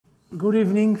Good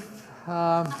evening.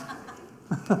 No,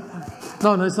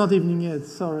 it's not evening yet.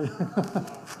 Sorry.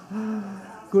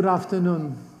 Good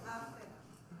afternoon.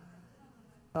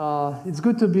 It's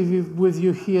good to be with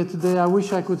you here today. I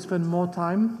wish I could spend more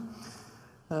time,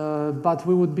 but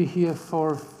we would be here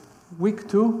for week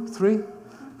 2, 3.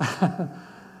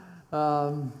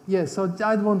 So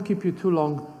I won't keep you too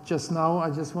long just now. I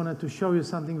just wanted to show you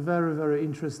something very, very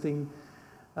interesting.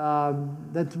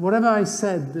 That whatever I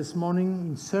said this morning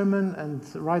in sermon and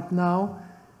right now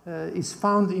is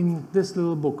found in this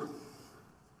little book.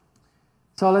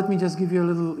 So let me just give you a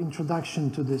little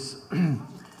introduction to this. Just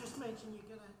mention you're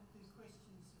going to do questions.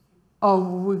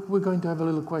 Oh, we're going to have a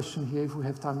little question here if we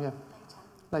have time, yeah.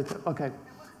 Later, okay.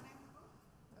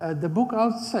 The book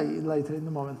I'll say later in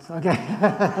a moment, okay.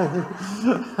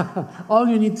 All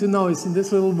you need to know is in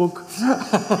this little book.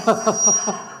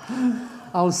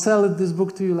 I'll sell this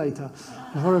book to you later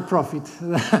for a profit.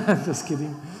 Just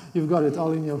kidding. You've got it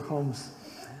all in your homes.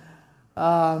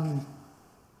 I'm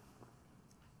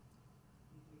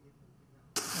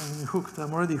hooked.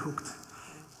 I'm already hooked.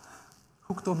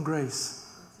 Hooked on grace.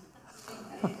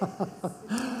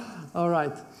 All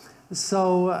right.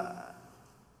 So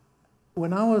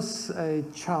when I was a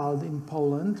child in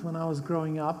Poland, when I was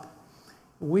growing up,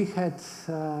 we had,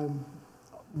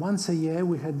 once a year,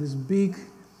 we had this big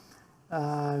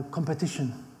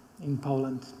competition in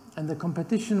Poland. And the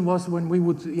competition was when we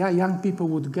would, young people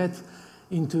would get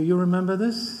into, you remember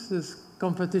this? These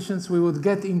competitions? We would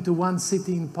get into one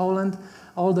city in Poland,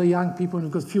 all the young people, and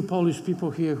we've got a few Polish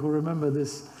people here who remember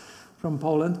this from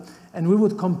Poland, and we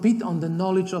would compete on the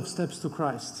knowledge of steps to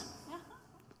Christ.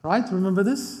 Right? Remember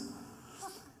this?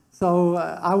 So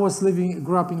I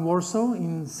grew up in Warsaw,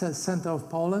 in the center of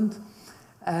Poland,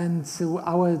 and so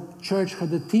our church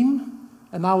had a team.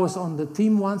 And I was on the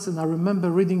team once, and I remember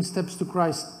reading Steps to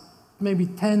Christ maybe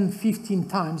 10, 15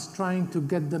 times, trying to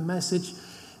get the message,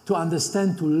 to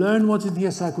understand, to learn what's in here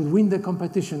so I could win the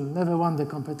competition. Never won the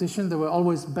competition. There were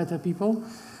always better people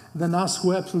than us who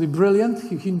were absolutely brilliant.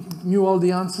 He knew all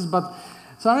the answers.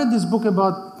 So I read this book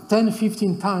about 10,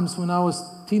 15 times when I was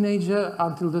a teenager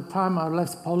until the time I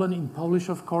left Poland, in Polish,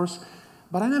 of course.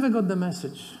 But I never got the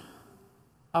message.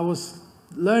 I was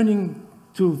learning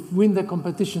to win the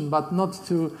competition, but not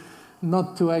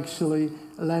to actually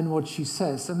learn what she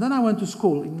says. And then I went to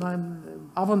school in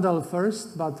Avondale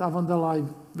first, but Avondale I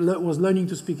was learning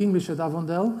to speak English at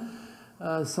Avondale,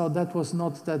 so that was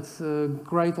not that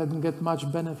great. I didn't get much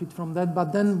benefit from that.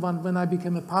 But then when I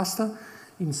became a pastor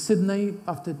in Sydney,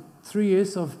 after 3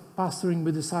 years of pastoring,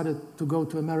 we decided to go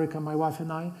to America, my wife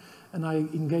and I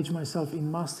engaged myself in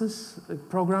master's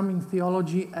program in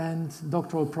theology and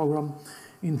doctoral program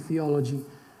in theology.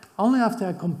 Only after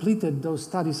I completed those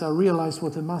studies, I realized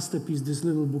what a masterpiece this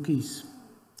little book is.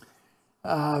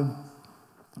 I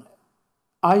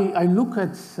look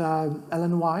at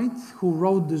Ellen White, who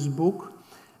wrote this book,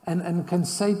 and can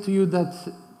say to you that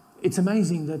it's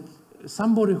amazing that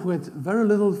somebody who had very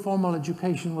little formal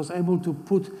education was able to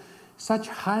put such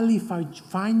highly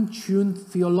fine-tuned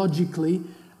theologically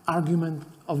argument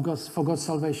for God's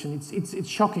salvation. It's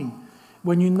shocking.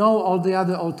 When you know all the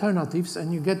other alternatives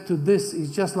and you get to this,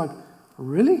 it's just like,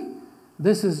 really?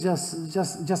 This is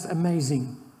just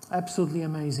amazing, absolutely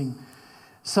amazing.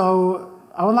 So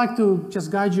I would like to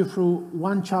just guide you through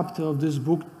one chapter of this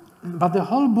book, but the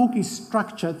whole book is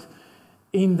structured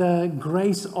in the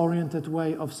grace-oriented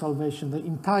way of salvation, the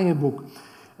entire book.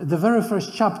 The very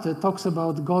first chapter talks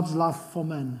about God's love for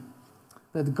man,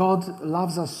 that God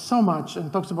loves us so much,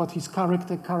 and talks about his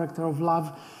character of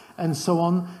love, and so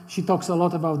on. She talks a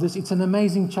lot about this. It's an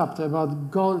amazing chapter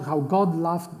about God, how God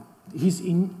loved his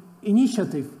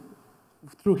initiative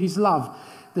through his love.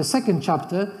 The second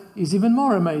chapter is even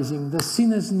more amazing, the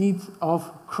sinner's need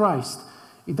of Christ.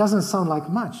 It doesn't sound like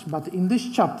much, but in this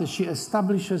chapter she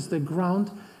establishes the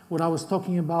ground, what I was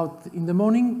talking about in the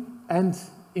morning and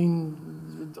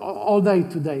in all day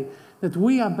today, that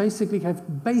we have basic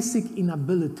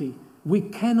inability. We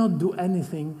cannot do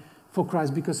anything for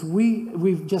Christ, because we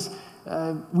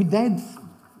dead.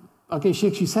 Okay,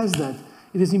 she says that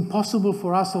it is impossible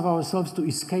for us of ourselves to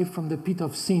escape from the pit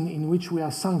of sin in which we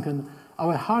are sunken.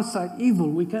 Our hearts are evil.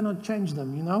 We cannot change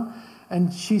them, you know.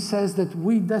 And she says that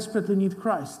we desperately need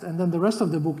Christ. And then the rest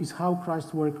of the book is how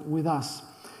Christ worked with us.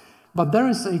 But there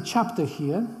is a chapter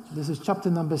here. This is chapter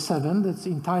number 7. That's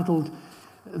entitled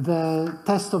 "The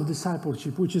Test of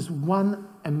Discipleship," which is one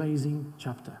amazing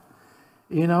chapter.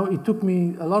 You know, it took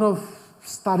me a lot of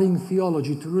studying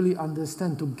theology to really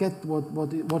understand, to get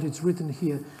what it's written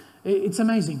here. It's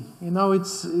amazing. You know,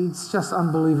 it's just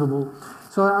unbelievable.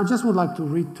 So I just would like to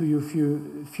read to you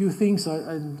a few things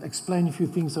and explain a few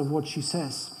things of what she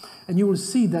says. And you will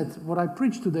see that what I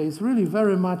preach today is really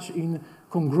very much in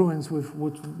congruence with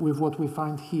what we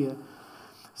find here.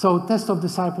 So, test of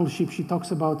discipleship, she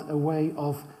talks about a way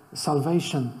of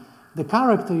salvation. The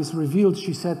character is revealed,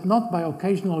 she said, not by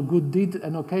occasional good deed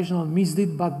and occasional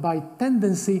misdeed, but by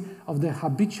tendency of the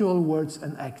habitual words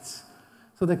and acts.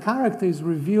 So the character is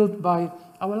revealed by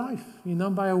our life,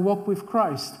 by a walk with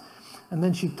Christ. And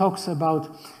then she talks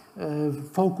about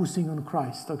focusing on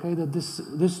Christ, okay? That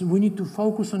this we need to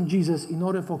focus on Jesus in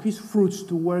order for his fruits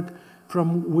to work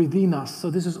from within us.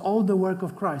 So this is all the work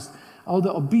of Christ. All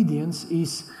the obedience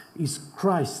is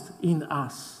Christ in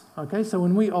us. Okay, so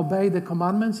when we obey the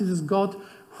commandments, it is God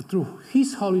who, through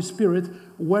his Holy Spirit,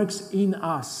 works in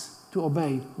us to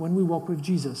obey when we walk with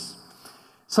Jesus.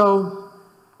 So,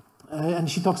 and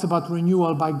she talks about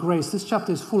renewal by grace. This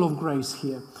chapter is full of grace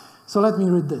here. So let me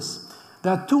read this.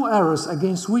 There are two errors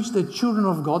against which the children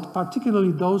of God,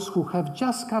 particularly those who have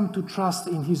just come to trust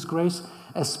in his grace,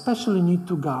 especially need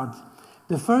to guard.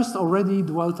 The first, already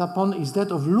dwelt upon, is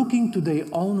that of looking to their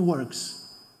own works.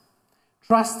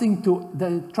 Trusting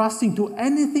to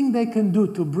anything they can do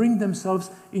to bring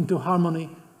themselves into harmony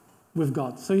with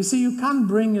God. So you see, you can't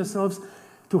bring yourselves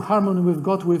to harmony with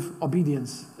God with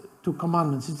obedience to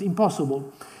commandments. It's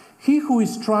impossible. He who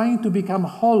is trying to become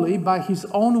holy by his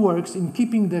own works in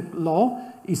keeping the law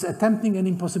is attempting an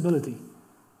impossibility.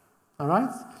 All right?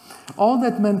 All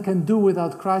that man can do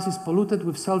without Christ is polluted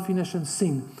with selfishness and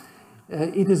sin.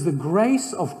 It is the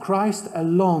grace of Christ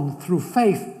alone, through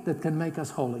faith, that can make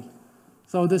us holy.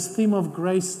 So this theme of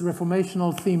grace, the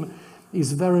reformational theme,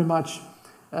 is very much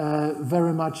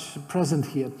present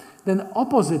here. Then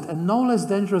opposite and no less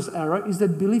dangerous error is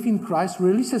that belief in Christ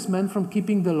releases men from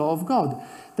keeping the law of God.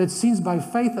 That since by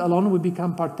faith alone we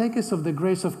become partakers of the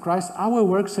grace of Christ, our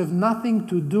works have nothing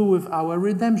to do with our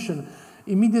redemption.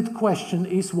 Immediate question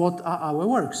is, what are our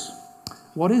works?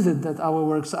 What is it that our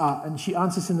works are? And she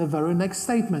answers in the very next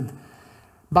statement.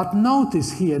 But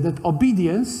notice here that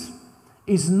obedience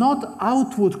is not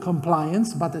outward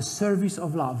compliance, but a service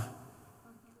of love.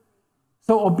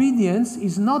 So obedience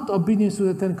is not obedience to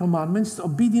the Ten Commandments, it's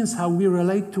obedience how we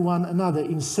relate to one another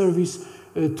in service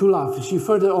to love. She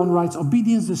further on writes,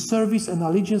 obedience, the service and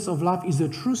allegiance of love is a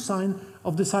true sign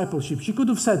of discipleship. She could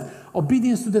have said,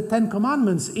 obedience to the Ten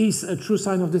Commandments is a true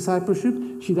sign of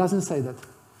discipleship. She doesn't say that.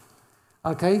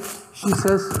 Okay? She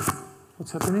says,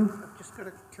 what's happening? I've just got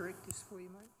to correct this for you,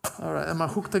 mate. All right, am I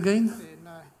hooked again?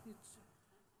 No,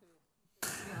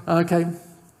 Okay,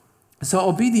 so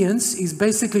obedience is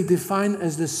basically defined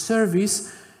as the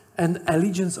service and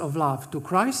allegiance of love to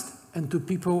Christ and to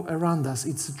people around us.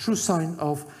 It's a true sign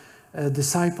of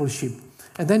discipleship.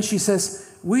 And then she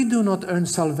says, we do not earn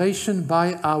salvation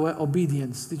by our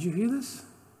obedience. Did you hear this?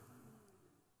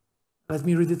 Let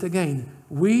me read it again.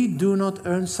 We do not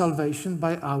earn salvation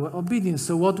by our obedience.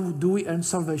 So what do we earn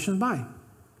salvation by?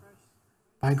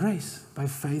 By grace, by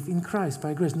faith in Christ,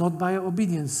 by grace, not by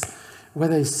obedience.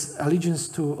 Whether it's allegiance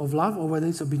of love or whether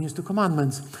it's obedience to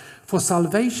commandments. For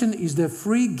salvation is the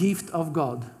free gift of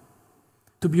God,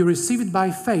 to be received by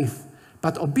faith,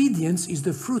 but obedience is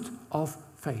the fruit of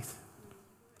faith.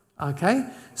 Okay?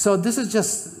 So this is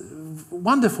just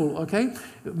wonderful, okay?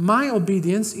 My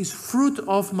obedience is fruit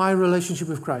of my relationship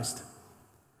with Christ.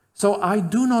 So I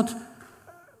do not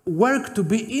work to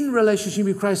be in relationship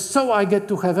with Christ so I get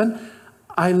to heaven.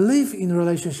 I live in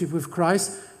relationship with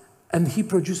Christ, and he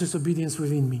produces obedience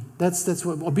within me. That's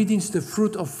what obedience is, the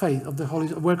fruit of faith, of the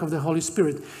work of the Holy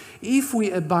Spirit. If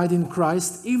we abide in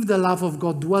Christ, if the love of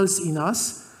God dwells in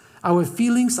us, our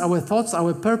feelings, our thoughts,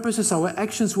 our purposes, our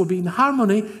actions will be in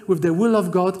harmony with the will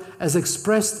of God as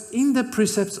expressed in the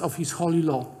precepts of his holy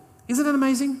law. Isn't that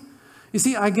amazing? You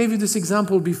see, I gave you this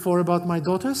example before about my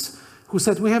daughters who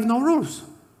said, we have no rules.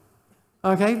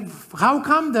 Okay? How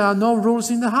come there are no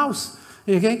rules in the house?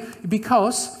 Okay?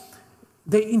 Because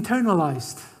they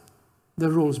internalized the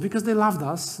rules, because they loved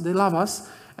us, they love us,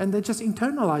 and they just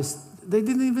internalized. They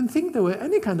didn't even think there were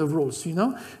any kind of rules,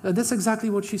 That's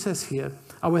exactly what she says here.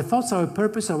 Our thoughts, our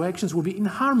purpose, our actions will be in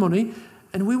harmony,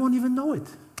 and we won't even know it,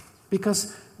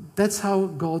 because that's how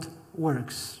God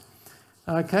works.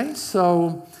 Okay,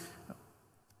 so,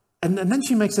 and then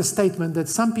she makes a statement that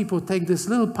some people take this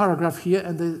little paragraph here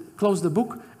and they close the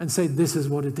book and say, this is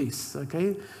what it is,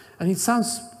 okay? And it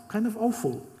sounds kind of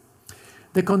awful.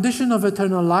 The condition of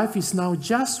eternal life is now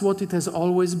just what it has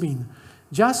always been,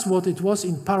 just what it was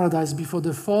in paradise before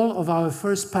the fall of our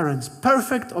first parents.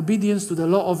 Perfect obedience to the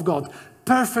law of God,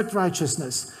 perfect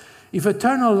righteousness. If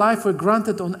eternal life were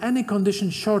granted on any condition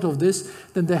short of this,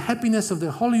 then the happiness of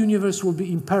the whole universe would be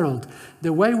imperiled.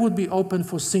 The way would be open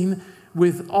for sin,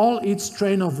 with all its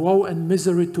train of woe and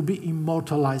misery to be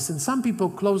immortalized. And some people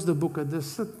close the book at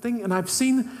this thing, and I've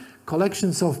seen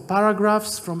collections of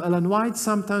paragraphs from Ellen White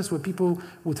sometimes where people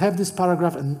would have this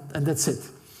paragraph and that's it.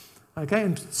 Okay,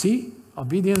 and see,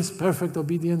 obedience, perfect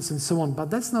obedience, and so on. But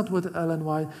that's not where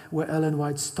Ellen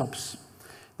White stops.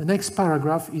 The next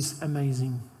paragraph is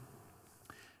amazing.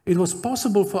 It was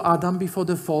possible for Adam before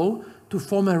the fall to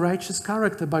form a righteous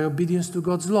character by obedience to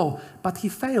God's law, but he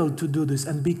failed to do this,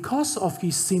 and because of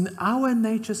his sin, our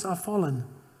natures are fallen.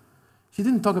 She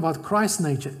didn't talk about Christ's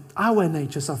nature. Our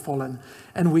natures are fallen,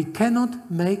 and we cannot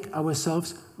make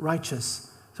ourselves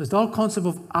righteous. So the whole concept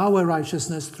of our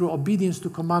righteousness through obedience to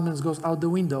commandments goes out the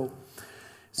window.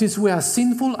 Since we are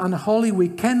sinful, unholy, we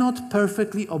cannot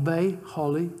perfectly obey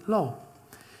holy law.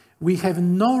 We have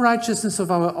no righteousness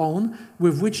of our own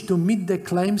with which to meet the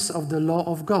claims of the law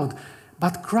of God.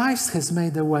 But Christ has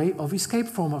made a way of escape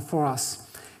for us.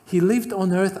 He lived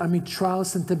on earth amid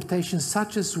trials and temptations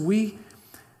such as we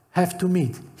have to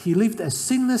meet. He lived a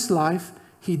sinless life.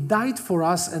 He died for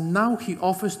us, and now he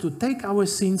offers to take our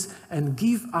sins and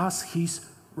give us his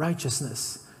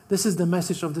righteousness. This is the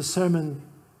message of the sermon,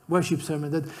 worship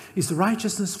sermon, that is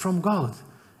righteousness from God.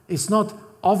 It's not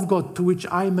of God to which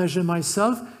I measure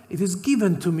myself. It is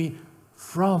given to me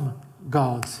from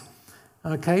God.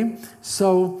 Okay?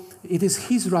 So it is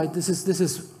his right. This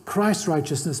is Christ's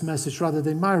righteousness message rather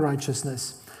than my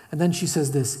righteousness. And then she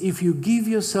says this: if you give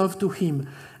yourself to him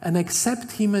and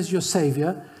accept him as your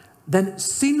Savior, then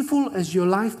sinful as your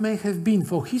life may have been,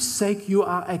 for his sake you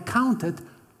are accounted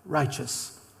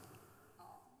righteous.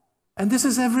 And this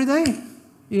is every day.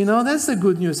 You know, that's the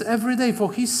good news. Every day,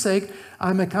 for his sake,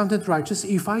 I'm accounted righteous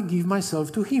if I give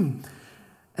myself to him.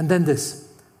 And then this: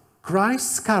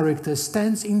 Christ's character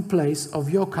stands in place of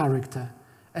your character,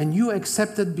 and you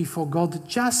accepted before God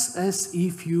just as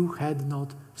if you had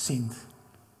not sinned.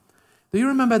 Do you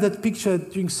remember that picture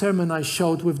during sermon I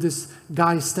showed with this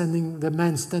guy the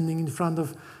man standing in front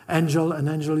of Angel, and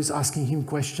Angel is asking him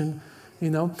question? You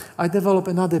know, I developed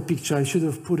another picture. I should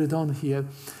have put it on here.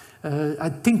 I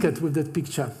tinkered with that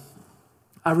picture.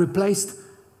 I replaced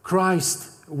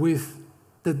Christ with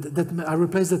I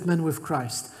replaced that man with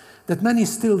Christ. That man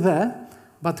is still there,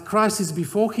 but Christ is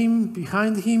before him,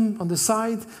 behind him, on the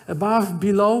side, above,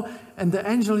 below, and the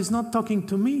angel is not talking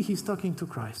to me, he's talking to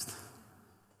Christ.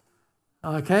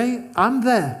 Okay? I'm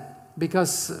there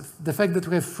because the fact that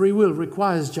we have free will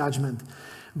requires judgment.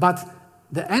 But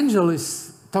the angel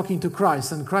is talking to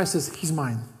Christ, and Christ says, he's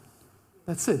mine.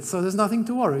 That's it. So there's nothing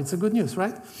to worry. It's a good news,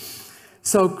 right?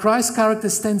 So Christ's character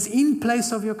stands in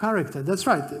place of your character. That's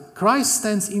right. Christ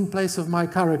stands in place of my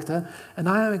character, and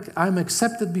I'm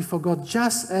accepted before God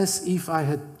just as if I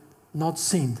had not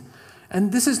sinned.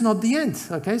 And this is not the end,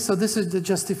 okay? So this is the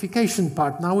justification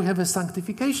part. Now we have a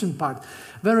sanctification part.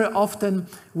 Very often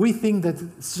we think that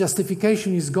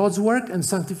justification is God's work and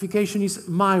sanctification is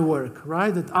my work,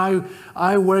 right? That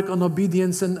I work on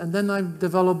obedience and then I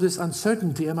develop this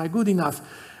uncertainty. Am I good enough?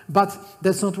 But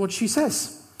that's not what she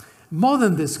says. More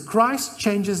than this, Christ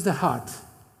changes the heart.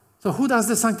 So who does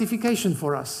the sanctification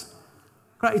for us?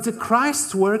 It's a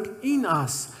Christ's work in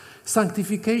us.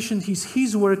 Sanctification is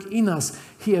his work in us.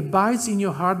 He abides in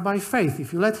your heart by faith,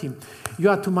 if you let him. You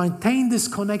are to maintain this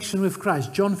connection with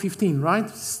Christ. John 15,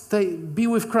 right? Be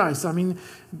with Christ,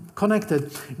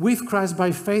 connected with Christ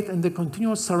by faith and the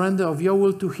continual surrender of your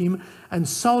will to him. And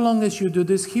so long as you do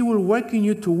this, he will work in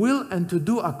you to will and to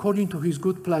do according to his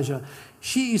good pleasure.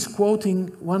 She is quoting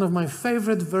one of my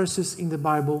favorite verses in the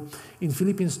Bible in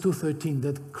Philippians 2:13,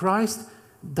 that Christ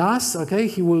does,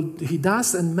 he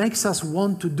does and makes us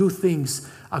want to do things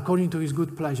according to his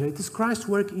good pleasure. It is Christ's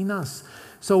work in us.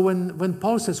 So when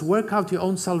Paul says, work out your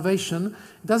own salvation,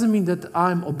 it doesn't mean that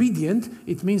I'm obedient.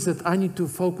 It means that I need to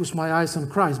focus my eyes on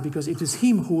Christ because it is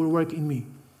him who will work in me.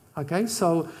 Okay,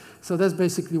 so that's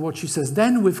basically what she says.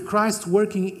 Then with Christ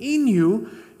working in you,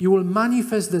 you will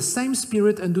manifest the same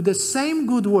spirit and do the same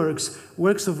good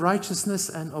works of righteousness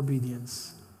and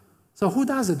obedience. So who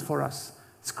does it for us?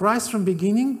 It's Christ from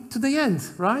beginning to the end,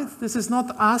 right? This is not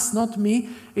us, not me.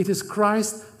 It is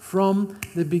Christ from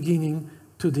the beginning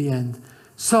to the end.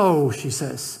 So, she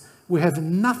says, we have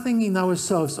nothing in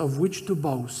ourselves of which to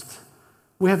boast.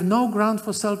 We have no ground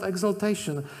for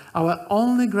self-exaltation. Our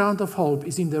only ground of hope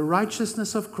is in the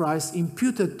righteousness of Christ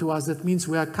imputed to us. That means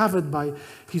we are covered by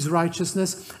his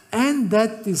righteousness, and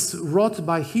that is wrought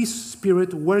by his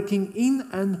Spirit working in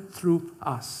and through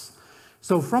us.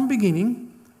 So from beginning,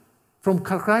 from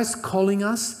Christ calling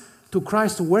us to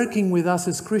Christ working with us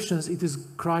as Christians, it is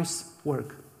Christ's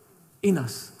work in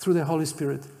us through the Holy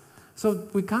Spirit. So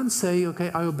we can't say, okay,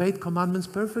 I obeyed commandments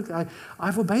perfect.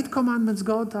 I've obeyed commandments,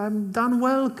 God. I'm done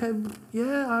well. Okay,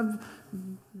 yeah,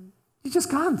 you just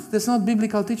can't. That's not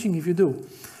biblical teaching if you do.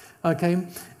 Okay,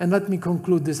 and let me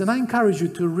conclude this. And I encourage you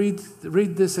to read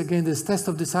this again. This Test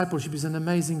of Discipleship is an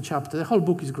amazing chapter. The whole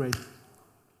book is great.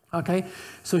 Okay,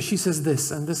 so she says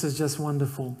this, and this is just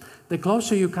wonderful. The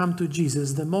closer you come to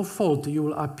Jesus, the more faulty you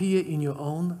will appear in your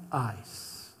own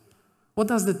eyes. What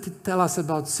does that tell us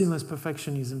about sinless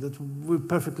perfectionism, that we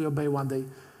perfectly obey one day?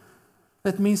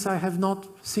 That means I have not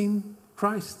seen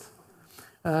Christ.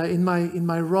 In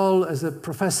my role as a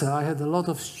professor, I had a lot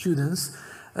of students,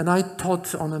 and I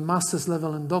taught on a master's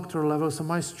level and doctoral level. So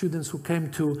my students who came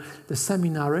to the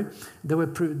seminary, they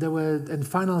were in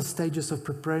final stages of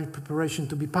preparation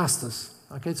to be pastors.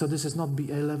 Okay, so this is not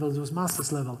BA level, it was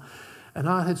master's level. And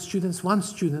I had one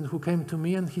student who came to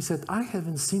me and he said, I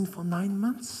haven't seen for 9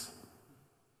 months.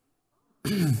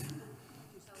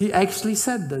 He actually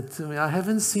said that to me, I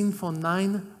haven't seen for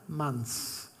 9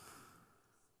 months.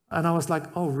 And I was like,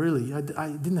 oh, really? I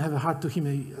didn't have a heart to him.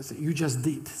 I said, you just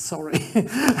did, sorry.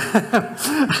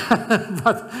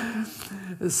 But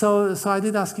so I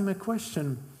did ask him a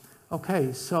question.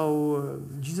 Okay, so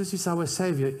Jesus is our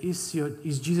Savior. Is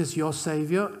Jesus your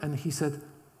Savior? And he said,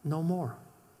 no more.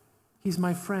 He's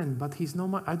my friend, but he's no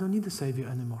more. I don't need a Savior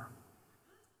anymore.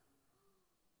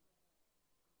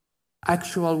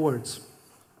 Actual words.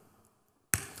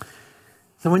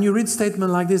 So when you read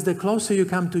statement like this, the closer you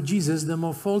come to Jesus, the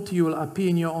more faulty you will appear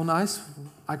in your own eyes.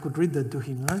 I could read that to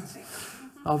him, right?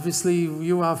 Obviously,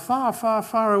 you are far, far,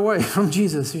 far away from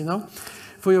Jesus, you know.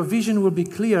 For your vision will be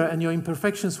clear and your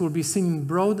imperfections will be seen in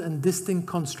broad and distinct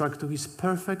contrast to his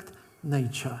perfect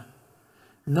nature.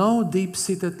 No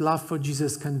deep-seated love for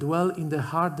Jesus can dwell in the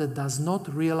heart that does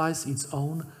not realize its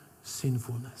own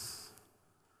sinfulness.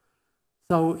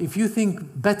 So if you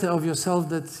think better of yourself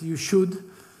that you should,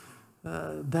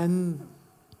 then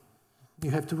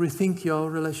you have to rethink your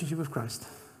relationship with Christ.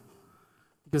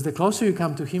 Because the closer you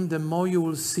come to him, the more you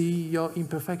will see your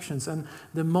imperfections and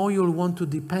the more you'll want to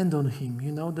depend on him,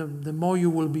 you know, the more you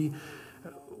will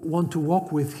want to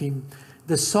walk with him.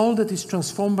 The soul that is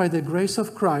transformed by the grace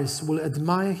of Christ will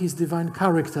admire his divine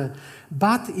character.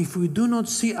 But if we do not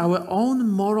see our own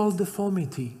moral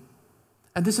deformity,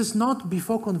 and this is not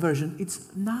before conversion,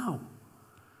 it's now.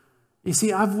 You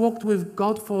see, I've walked with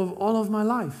God for all of my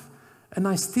life. And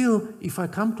I still, if I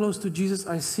come close to Jesus,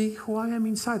 I see who I am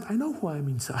inside. I know who I am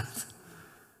inside.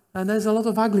 And there's a lot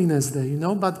of ugliness there, you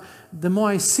know. But the more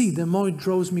I see, the more it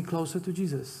draws me closer to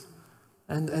Jesus.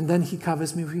 And then he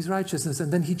covers me with his righteousness.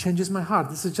 And then he changes my heart.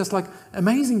 This is just like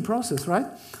amazing process, right?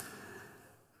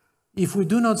 If we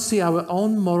do not see our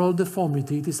own moral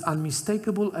deformity, it is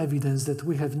unmistakable evidence that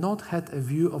we have not had a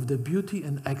view of the beauty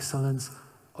and excellence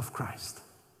of Christ.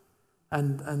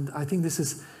 And I think this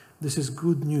is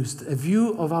good news. A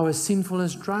view of our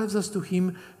sinfulness drives us to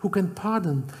him who can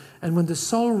pardon. And when the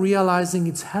soul, realizing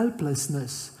its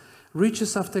helplessness,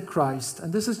 reaches after Christ,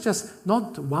 and this is just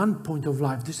not one point of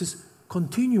life, this is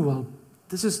continual.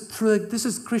 This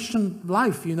is Christian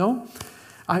life, you know.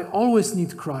 I always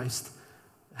need Christ.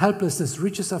 Helplessness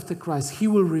reaches after Christ. He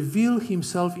will reveal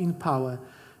himself in power.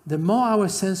 The more our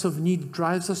sense of need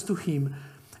drives us to him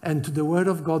and to the Word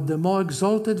of God, the more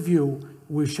exalted view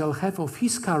we shall have of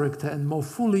his character and more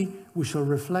fully we shall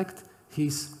reflect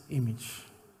his image.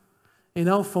 You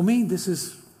know, for me, this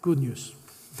is good news.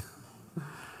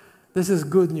 This is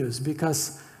good news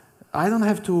because I don't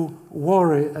have to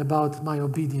worry about my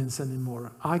obedience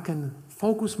anymore. I can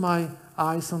focus my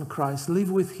eyes on Christ,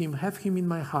 live with him, have him in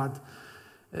my heart,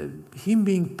 him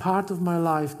being part of my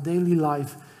life, daily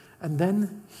life, and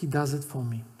then he does it for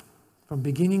me. From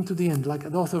beginning to the end, like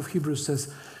the author of Hebrews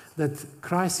says, that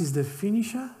Christ is the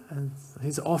finisher and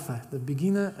his author, the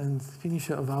beginner and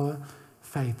finisher of our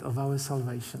faith, of our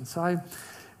salvation. So I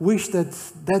wish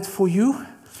that for you,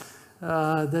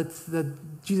 that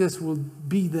Jesus will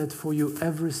be that for you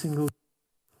every single day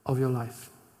of your life.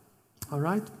 All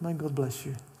right? May God bless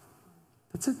you.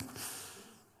 That's it.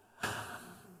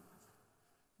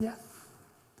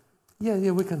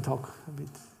 Yeah, we can talk a bit.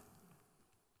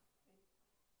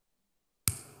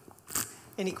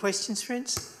 Any questions,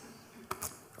 friends?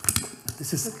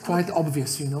 This is quite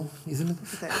obvious, you know, isn't it?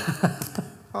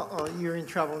 Uh-oh, you're in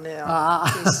trouble now.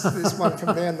 There's one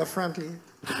from there in the front here.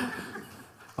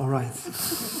 All right.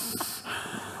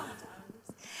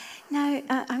 No,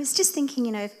 I was just thinking,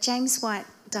 you know, if James White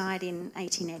died in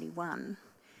 1881,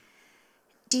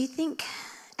 do you think,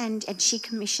 and she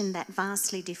commissioned that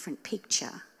vastly different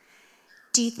picture,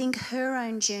 do you think her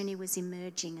own journey was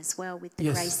emerging as well with the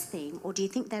Yes. grace theme, or do you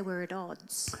think they were at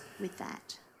odds with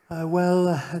that?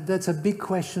 That's a big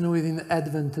question within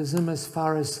Adventism as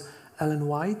far as Ellen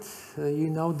White.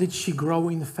 Did she grow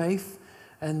in faith?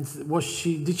 And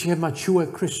did she have mature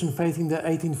Christian faith in the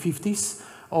 1850s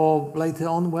or later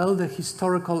on? Well, the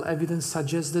historical evidence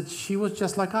suggests that she was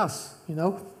just like us,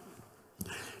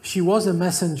 She was a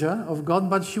messenger of God,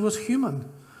 but she was human,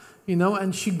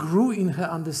 and she grew in her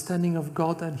understanding of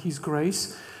God and His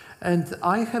grace. And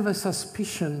I have a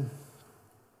suspicion,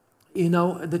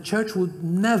 the church would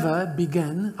never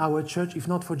begin, our church, if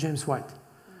not for James White.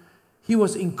 He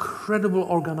was an incredible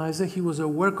organizer. He was a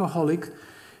workaholic.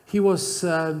 He was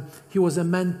a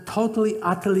man totally,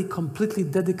 utterly, completely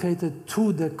dedicated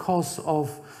to the cause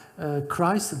of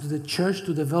Christ, to the church,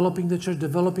 to developing the church,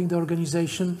 developing the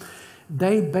organization.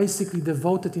 They basically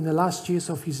devoted in the last years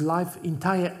of his life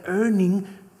entire earning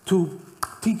to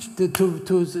teach,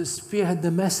 to spearhead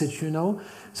the message,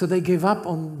 So they gave up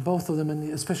on both of them,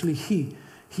 and especially he.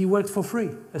 He worked for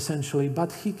free, essentially,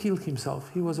 but he killed himself.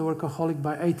 He was a workaholic.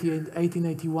 By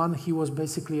 1881, he was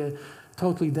basically a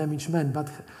totally damaged man. But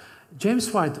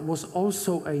James White was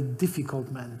also a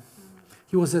difficult man.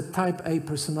 He was a type A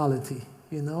personality,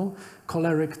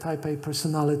 choleric type A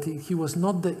personality. He was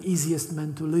not the easiest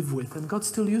man to live with. And God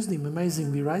still used him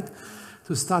amazingly, right,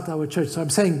 to start our church. So I'm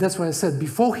saying, that's why I said,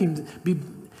 before him,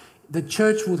 the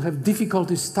church would have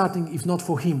difficulty starting if not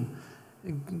for him.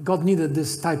 God needed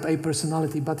this type A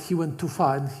personality, but he went too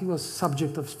far. And he was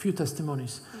subject of few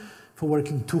testimonies for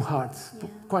working too hard,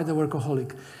 quite a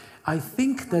workaholic. I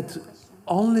think that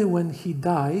only when he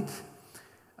died,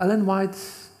 Ellen White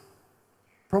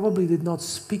probably did not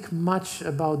speak much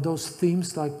about those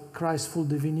themes like Christ's full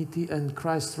divinity and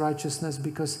Christ's righteousness,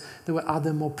 because there were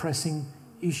other more pressing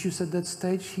issues at that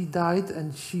stage. He died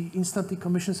and she instantly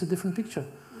commissions a different picture.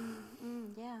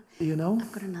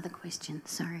 I've got another question,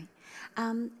 sorry.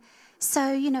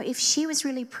 So, if she was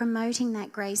really promoting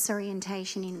that grace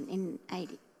orientation in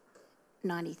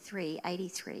 83,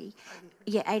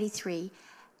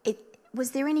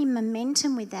 was there any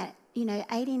momentum with that?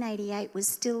 1888 was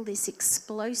still this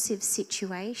explosive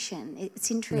situation. It's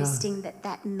interesting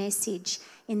that message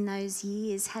in those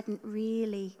years hadn't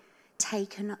really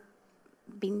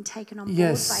been taken on board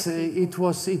by people.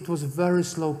 it was a very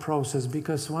slow process,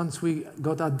 because once we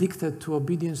got addicted to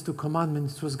obedience to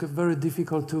commandments, it was very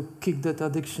difficult to kick that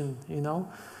addiction,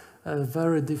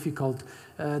 very difficult.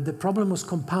 The problem was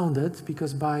compounded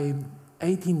because by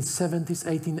 1870s,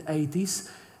 1880s,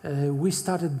 we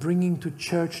started bringing to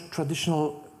church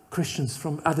traditional Christians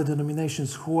from other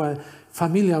denominations who were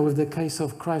familiar with the case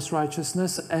of Christ's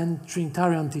righteousness and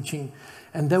Trinitarian teaching.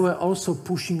 And they were also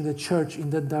pushing the church in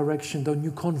that direction, the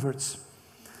new converts.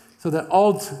 So the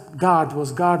old guard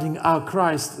was guarding our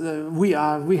Christ. We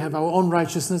have our own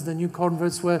righteousness. The new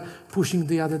converts were pushing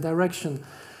the other direction.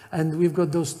 And we've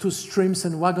got those two streams,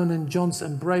 and Wagon and Jones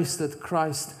embraced that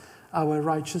Christ, our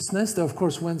righteousness. They, of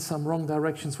course, went some wrong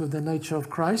directions with the nature of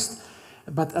Christ.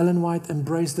 But Ellen White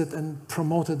embraced it and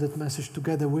promoted that message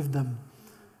together with them.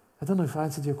 I don't know if I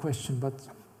answered your question, but...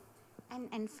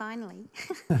 And finally,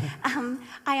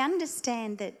 I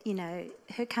understand that,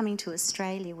 her coming to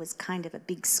Australia was kind of a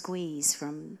big squeeze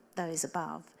from those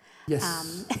above. Yes.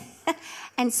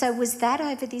 And so was that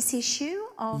over this issue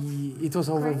of It was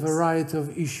over grace? a variety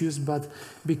of issues, but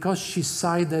because she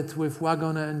sided with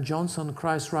Waggoner and Jones on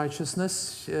Christ's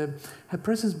righteousness, her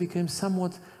presence became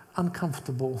somewhat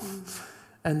uncomfortable.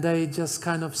 And they just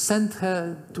kind of sent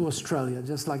her to Australia,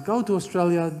 just like, go to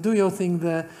Australia, do your thing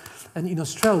there. And in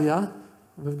Australia,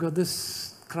 we've got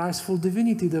this Christ's full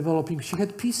divinity developing. She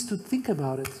had peace to think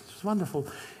about it. It was wonderful.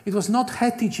 It was not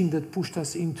her teaching that pushed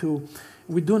us into...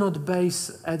 We do not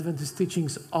base Adventist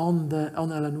teachings on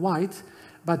Ellen White,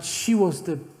 but she was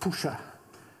the pusher.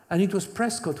 And it was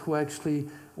Prescott who actually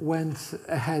went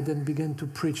ahead and began to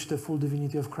preach the full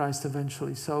divinity of Christ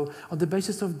eventually. So on the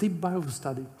basis of deep Bible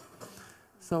study.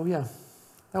 So yeah,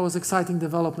 that was exciting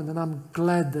development, and I'm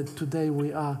glad that today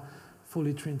we are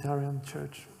fully Trinitarian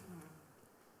church.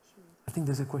 I think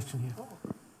there's a question here. Oh.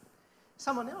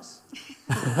 Someone else?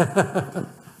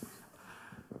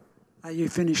 Are you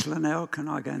finished, Linnell? Can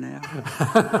I go now?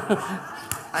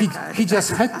 He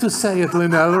just had to say it,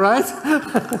 Linnell, right?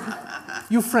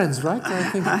 You're friends, right? I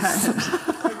think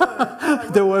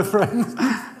they were friends.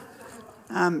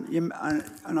 And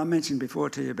I mentioned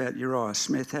before to you about Uriah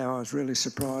Smith, how I was really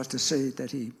surprised to see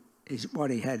that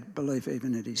what he had belief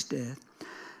even at his death.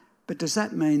 But does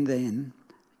that mean then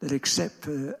that except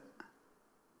for,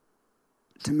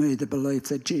 to me, the belief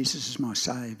that Jesus is my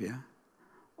saviour,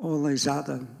 all these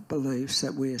other beliefs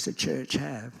that we as a church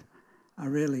have are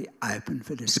really open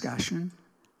for discussion,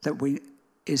 that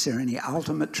is there any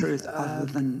ultimate truth other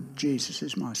than Jesus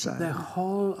is my Saviour? The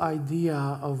whole idea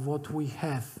of what we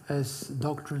have as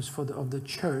doctrines of the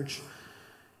church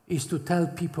is to tell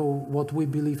people what we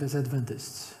believe as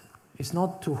Adventists. It's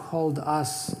not to hold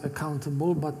us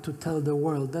accountable, but to tell the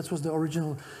world. That was the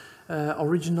original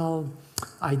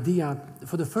idea.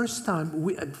 For the first time,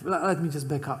 let me just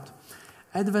back up.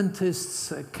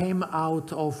 Adventists came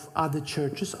out of other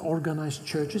churches, organized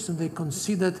churches, and they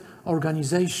considered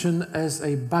organization as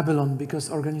a Babylon,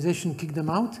 because organization kicked them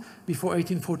out before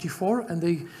 1844, and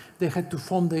they had to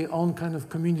form their own kind of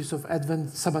communities of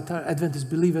Adventist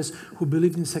believers who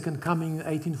believed in second coming in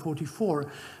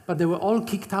 1844. But they were all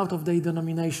kicked out of their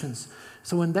denominations.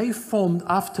 So when they formed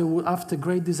after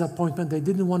great disappointment, they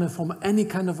didn't want to form any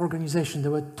kind of organization. They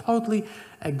were totally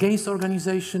against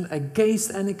organization,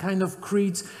 against any kind of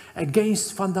creeds,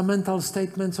 against fundamental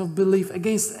statements of belief,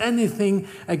 against anything,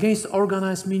 against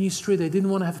organized ministry. They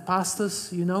didn't want to have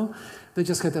pastors, you know. They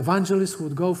just had evangelists who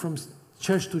would go from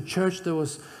church to church. There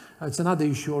was, it's another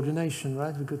issue, ordination,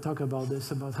 right? We could talk about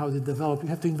this, about how it developed. You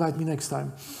have to invite me next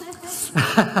time.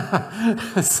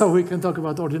 So we can talk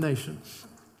about ordination.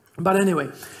 But anyway,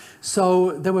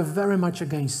 so they were very much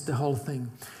against the whole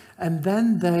thing. And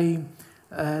then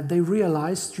they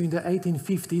realized during the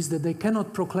 1850s that they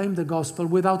cannot proclaim the gospel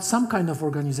without some kind of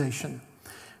organization.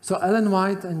 So Ellen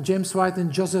White and James White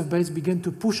and Joseph Bates began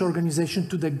to push organization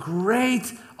to the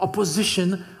great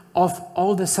opposition of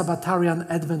all the Sabbatarian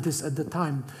Adventists at the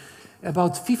time.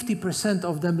 About 50%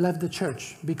 of them left the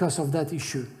church because of that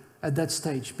issue at that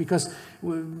stage. Because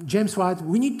James White,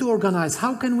 we need to organize.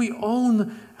 How can we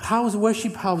own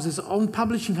worship houses, own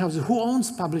publishing houses? Who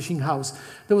owns publishing house?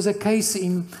 There was a case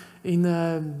in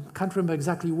can't remember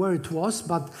exactly where it was,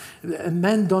 but a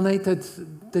man donated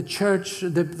the church,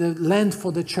 the land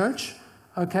for the church,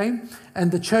 okay?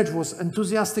 And the church was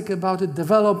enthusiastic about it,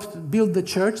 built the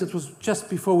church. That was just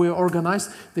before we were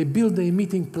organized. They built the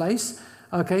meeting place,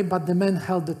 okay? But the man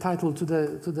held the title to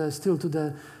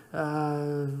the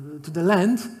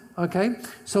land, okay?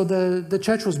 So the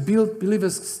church was built,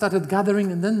 believers started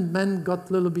gathering, and then men got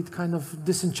a little bit kind of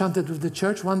disenchanted with the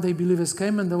church. One day believers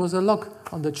came and there was a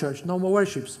lock on the church. No more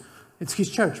worships. It's his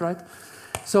church, right?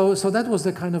 So that was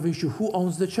the kind of issue. Who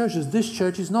owns the churches? This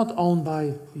church is not owned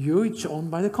by you, it's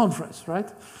owned by the conference, right?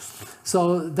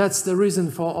 So that's the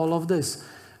reason for all of this.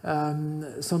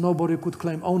 So nobody could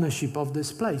claim ownership of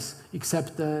this place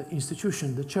except the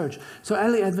institution, the church. So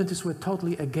early Adventists were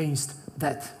totally against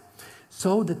that.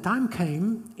 So the time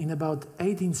came in about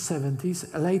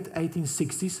 1870s, late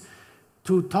 1860s,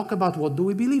 to talk about what do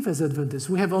we believe as Adventists.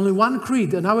 We have only one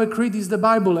creed, and our creed is the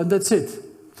Bible, and that's it.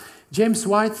 James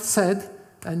White said,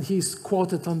 and he's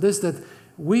quoted on this, that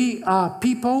we are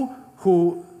people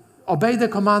who obey the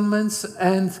commandments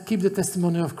and keep the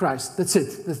testimony of Christ. That's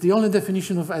it. That's the only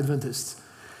definition of Adventists.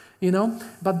 You know?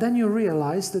 But then you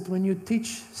realize that when you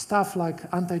teach stuff like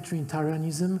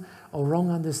anti-Trinitarianism or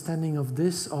wrong understanding of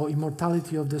this or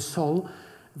immortality of the soul,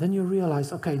 then you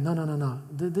realize, okay, no.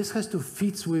 This has to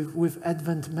fit with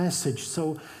Advent message.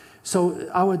 So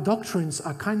our doctrines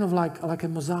are kind of like a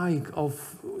mosaic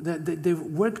of, they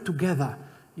work together,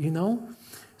 you know?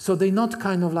 So they're not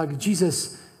kind of like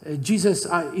Jesus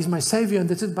is my Savior and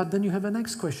that's it, but then you have a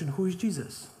next question, who is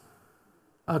Jesus?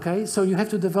 Okay, so you have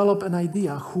to develop an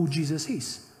idea who Jesus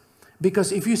is.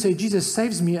 Because if you say Jesus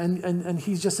saves me and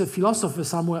he's just a philosopher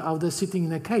somewhere out there sitting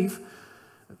in a cave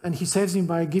and he saves me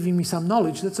by giving me some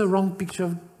knowledge, that's a wrong picture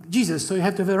of Jesus. So you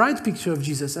have to have a right picture of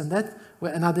Jesus, and that's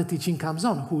where another teaching comes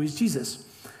on, who is Jesus?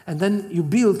 And then you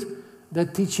build the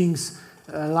teachings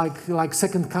like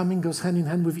second coming goes hand in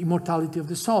hand with immortality of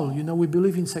the soul. You know, we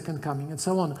believe in second coming and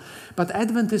so on. But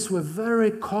Adventists were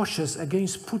very cautious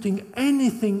against putting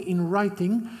anything in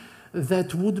writing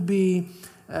that would be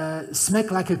smack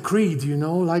like a creed, you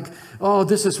know, like, oh,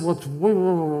 this is what,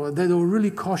 they were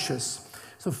really cautious.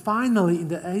 So finally, in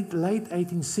the late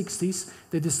 1860s,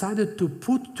 they decided to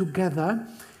put together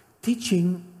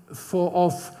teaching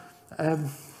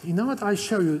you know what, I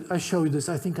show you this.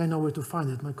 I think I know where to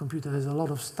find it. My computer has a lot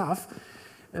of stuff.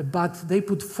 But they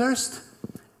put first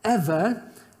ever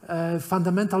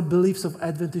fundamental beliefs of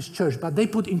Adventist Church. But they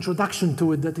put introduction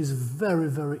to it that is very,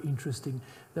 very interesting.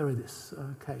 There it is.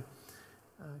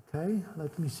 Okay,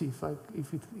 let me see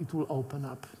if it will open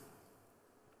up.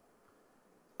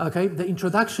 Okay, the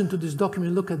introduction to this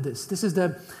document, look at this. This is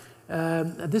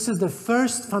the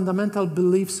first fundamental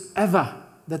beliefs ever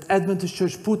that Adventist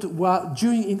Church put in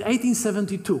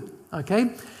 1872,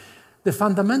 okay? The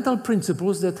fundamental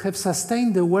principles that have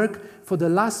sustained the work for the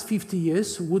last 50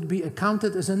 years would be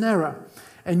accounted as an error.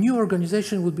 A new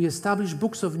organization would be established,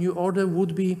 books of new order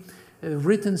would be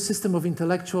written system of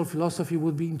intellectual philosophy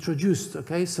would be introduced.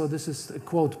 Okay, so this is a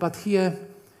quote. But here,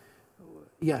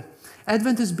 yeah.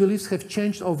 Adventist beliefs have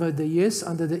changed over the years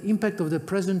under the impact of the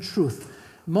present truth.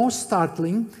 Most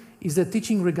startling is the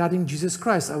teaching regarding Jesus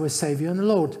Christ, our Savior and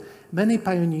Lord. Many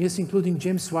pioneers, including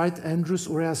James White, Andrews,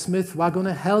 Uriah Smith,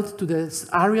 Waggoner, held to the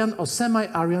Arian or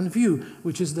semi-Arian view,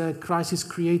 which is the Christ is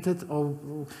created or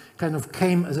kind of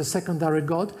came as a secondary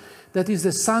God. That is,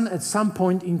 the Son at some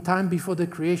point in time before the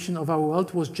creation of our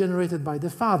world was generated by the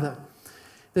Father.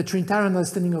 The Trinitarian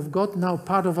understanding of God, now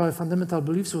part of our fundamental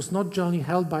beliefs, was not generally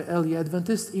held by early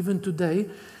Adventists. Even today,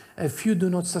 a few do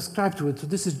not subscribe to it. So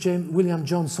this is William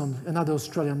Johnson, another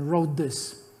Australian, wrote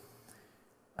this.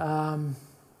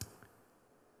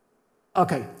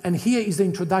 Okay, and here is the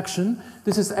introduction.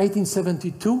 This is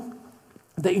 1872,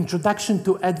 the introduction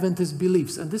to Adventist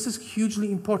beliefs. And this is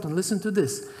hugely important. Listen to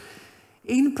this.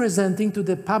 In presenting to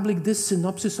the public this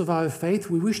synopsis of our faith,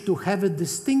 we wish to have it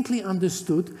distinctly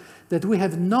understood that we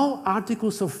have no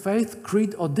articles of faith,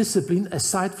 creed, or discipline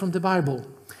aside from the Bible.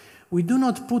 We do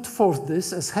not put forth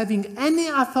this as having any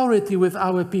authority with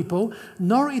our people,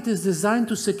 nor it is designed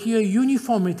to secure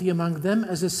uniformity among them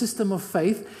as a system of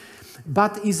faith,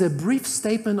 but is a brief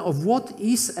statement of what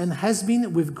is and has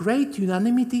been with great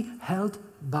unanimity held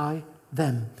by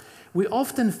them. We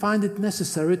often find it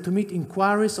necessary to meet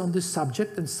inquiries on this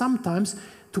subject and sometimes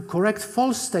to correct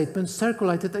false statements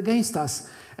circulated against us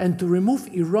and to remove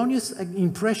erroneous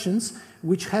impressions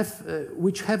which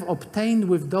have obtained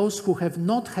with those who have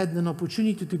not had an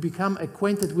opportunity to become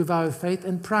acquainted with our faith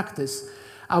and practice.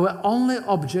 Our only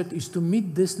object is to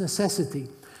meet this necessity.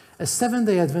 As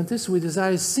Seventh-day Adventists, we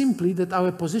desire simply that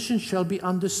our position shall be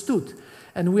understood,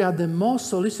 and we are the more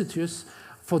solicitous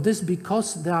for this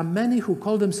because there are many who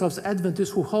call themselves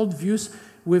Adventists who hold views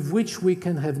with which we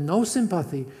can have no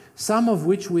sympathy, some of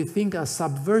which we think are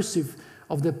subversive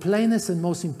of the plainest and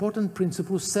most important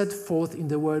principles set forth in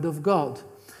the Word of God,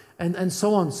 and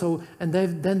so on.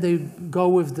 Then they go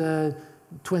with the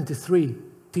 23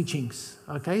 teachings.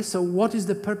 Okay, so what is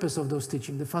the purpose of those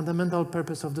teachings? The fundamental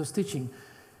purpose of those teachings.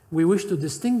 We wish to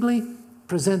distinctly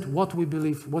present what we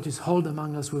believe, what is held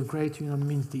among us with great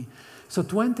unanimity. So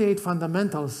 28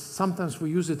 fundamentals, sometimes we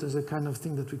use it as a kind of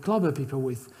thing that we clobber people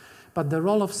with, but the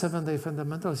role of Seventh-day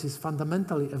fundamentalists is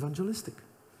fundamentally evangelistic.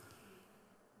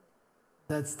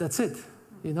 That's it,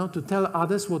 you know, to tell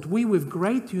others what we with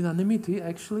great unanimity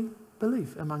actually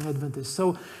believe among Adventists.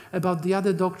 So about the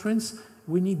other doctrines,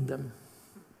 we need them.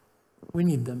 We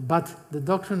need them. But the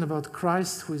doctrine about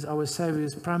Christ, who is our Savior,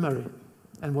 is primary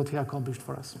and what he accomplished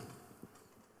for us.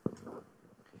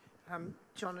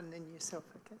 John, and then yourself,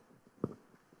 okay?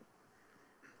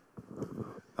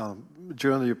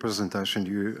 During your presentation,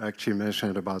 you actually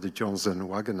mentioned about the Johns and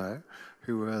Waggoner,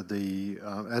 who were the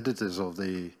editors of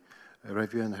the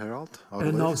Review and Herald?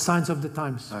 No, Signs of the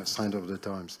Times. Signs of the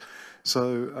Times.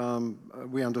 So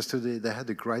we understood they had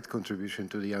a great contribution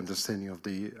to the understanding of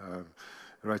the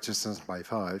righteousness by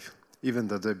five, even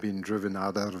though they've been driven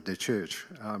out of the church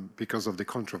because of the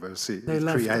controversy it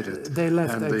created. They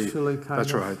left, actually,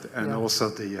 That's right. And also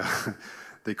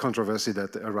the controversy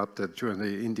that erupted during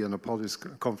the Indianapolis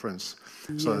conference.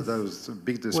 Yes. So there was a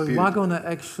big dispute. Well, Waggoner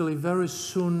actually very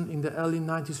soon in the early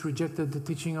 90s rejected the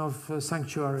teaching of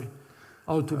sanctuary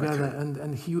altogether,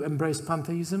 and he embraced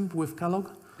pantheism with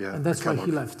Kellogg, and that's why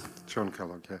he left. John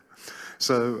Kellogg, yeah.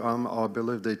 So I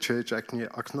believe the church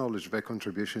acknowledged their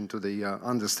contribution to the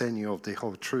understanding of the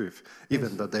whole truth,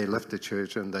 even that they left the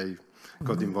church and they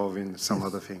got involved in some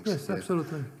other things. Yes,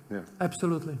 absolutely. Yeah.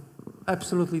 Absolutely.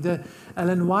 Absolutely.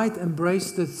 Ellen White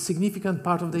embraced the significant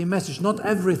part of their message. Not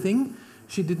everything.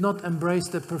 She did not embrace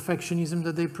the perfectionism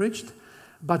that they preached,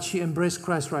 but she embraced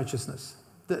Christ's righteousness.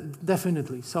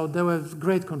 Definitely. So there was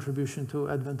great contribution to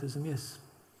Adventism, yes.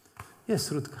 Yes,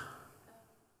 Rutka.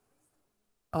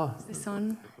 Oh. Is this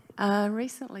on?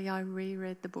 Recently I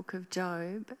reread the book of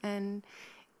Job, and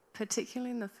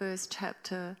particularly in the first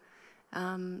chapter,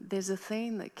 there's a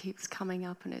theme that keeps coming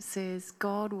up, and it says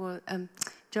Job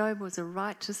was a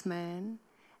righteous man,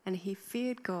 and he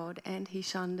feared God and he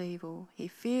shunned evil. He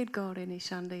feared God and he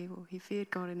shunned evil. He feared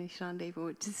God and he shunned evil.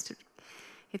 It's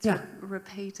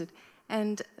repeated.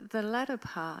 And the latter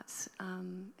parts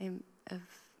of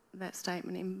that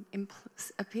statement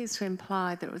appears to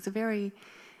imply that it was a very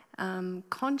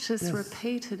conscious,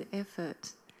 repeated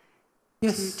effort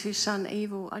to shun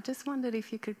evil. I just wondered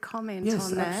if you could comment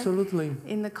on that. Absolutely.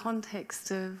 In the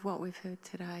context of what we've heard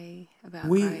today about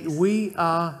grace. We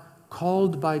are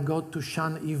called by God to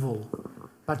shun evil,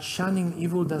 but shunning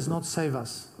evil does not save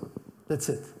us. That's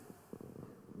it.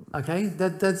 Okay?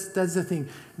 That's the thing.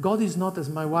 God is not, as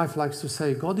my wife likes to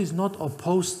say, God is not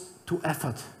opposed to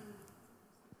effort.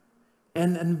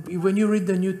 And when you read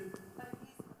the New...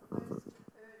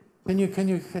 Can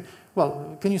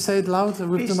you say it loud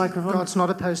with the microphone? God's not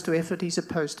opposed to effort, he's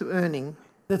opposed to earning.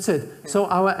 That's it. So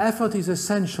our effort is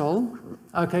essential.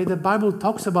 Okay, the Bible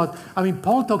talks about,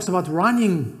 Paul talks about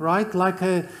running, right? Like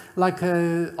a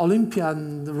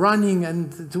Olympian running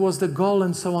and towards the goal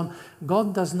and so on.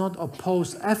 God does not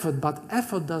oppose effort, but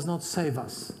effort does not save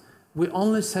us. We're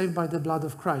only saved by the blood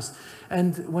of Christ.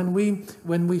 And when we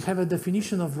have a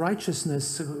definition of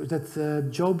righteousness, that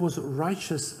Job was a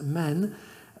righteous man,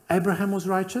 Abraham was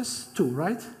righteous too,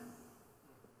 right?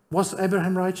 Was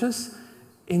Abraham righteous?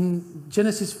 In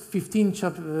Genesis 15,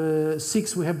 chapter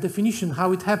 6, we have definition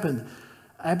how it happened.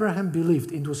 Abraham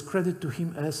believed, it was credited to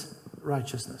him as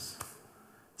righteousness.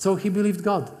 So he believed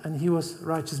God, and he was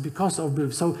righteous because of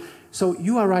belief. So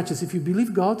you are righteous. If you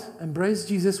believe God, embrace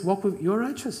Jesus, walk with, you're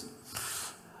righteous.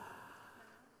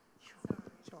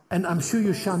 And I'm sure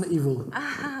you shun evil.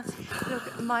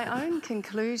 Look, my own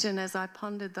conclusion as I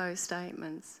pondered those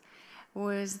statements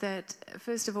was that,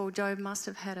 first of all, Job must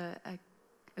have had a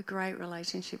great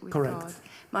relationship with Correct. God.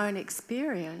 My own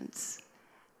experience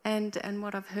and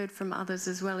what I've heard from others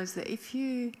as well is that if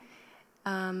you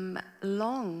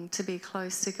long to be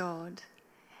close to God,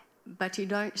 but you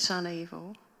don't shun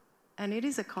evil, and it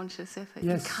is a conscious effort,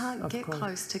 yes, you can't get course.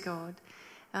 close to God.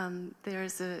 There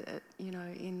is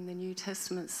in the New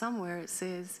Testament somewhere it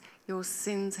says, your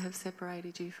sins have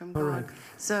separated you from Correct. God.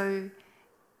 So,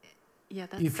 yeah,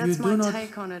 If that's you my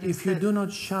take on it. If you do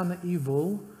not shun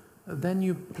evil, then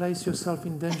you place yourself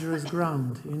in dangerous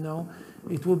ground,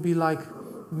 It would be like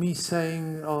me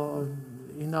saying,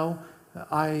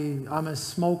 I'm a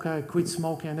smoker, I quit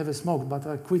smoking, I never smoked, but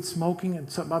I quit smoking,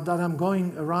 but that I'm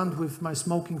going around with my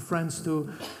smoking friends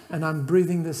and I'm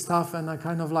breathing the stuff, and I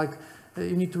kind of like,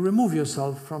 you need to remove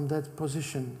yourself from that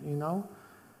position,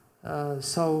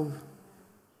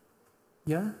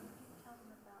 yeah?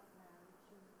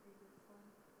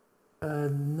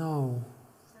 No.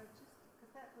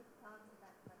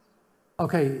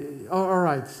 Okay, all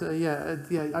right.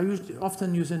 I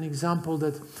often use an example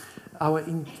that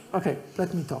okay,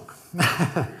 let me talk.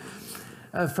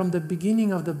 From the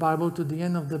beginning of the Bible to the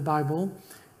end of the Bible,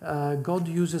 God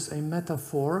uses a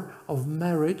metaphor of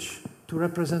marriage to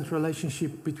represent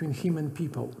relationship between him and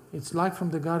people. It's like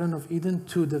from the Garden of Eden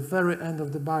to the very end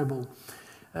of the Bible.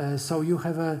 So you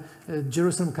have a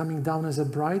Jerusalem coming down as a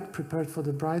bride, prepared for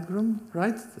the bridegroom,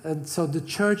 right? And so the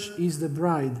church is the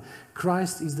bride.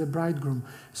 Christ is the bridegroom.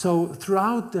 So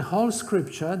throughout the whole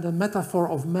scripture, the metaphor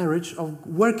of marriage, of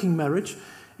working marriage,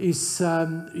 is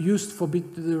used for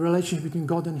the relationship between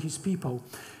God and his people.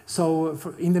 So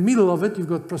in the middle of it, you've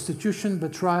got prostitution,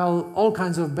 betrayal, all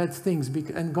kinds of bad things.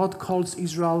 And God calls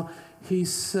Israel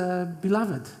his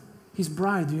beloved. His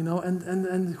bride,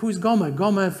 and who is Gomer?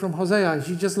 Gomer from Hosea,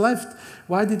 she just left.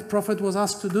 Why did prophet was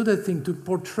asked to do that thing? To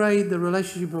portray the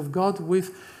relationship of God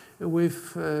with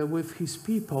his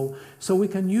people. So we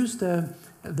can use the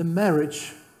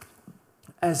marriage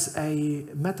as a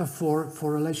metaphor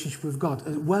for relationship with God,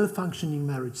 a well-functioning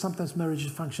marriage. Sometimes marriages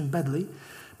function badly,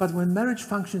 but when marriage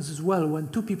functions as well, when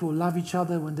two people love each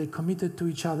other, when they're committed to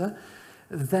each other,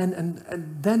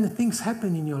 then things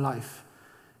happen in your life.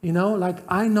 Like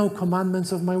I know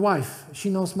commandments of my wife.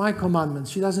 She knows my commandments.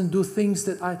 She doesn't do things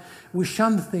we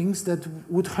shun things that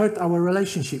would hurt our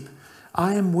relationship.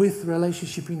 I am with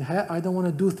relationship in her. I don't want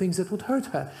to do things that would hurt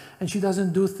her. And she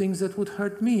doesn't do things that would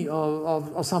hurt me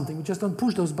or something. We just don't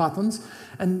push those buttons.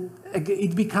 And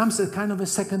it becomes a kind of a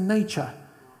second nature,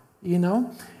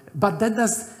 But that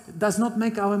does not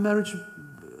make our marriage,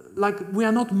 like we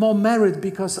are not more married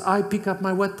because I pick up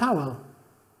my wet towel.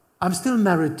 I'm still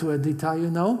married to Edita,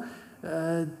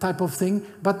 type of thing.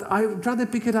 But I'd rather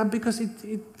pick it up because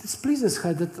it displeases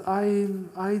her that I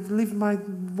leave my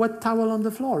wet towel on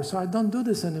the floor. So I don't do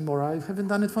this anymore. I haven't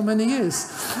done it for many years.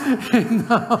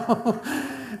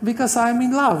 Because I'm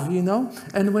in love,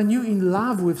 And when you're in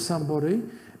love with somebody,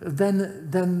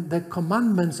 then the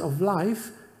commandments of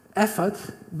life, effort,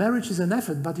 marriage is an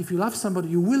effort. But if you love somebody,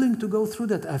 you're willing to go through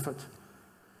that effort.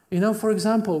 For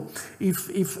example, if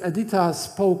Edita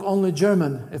spoke only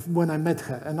German when I met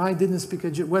her, and I didn't speak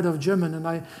a word of German, and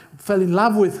I fell in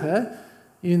love with her,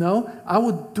 I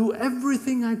would do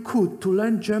everything I could to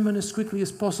learn German as quickly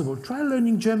as possible. Try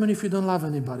learning German if you don't love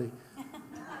anybody.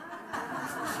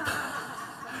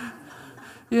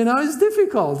 It's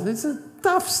difficult. It's a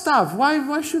tough stuff.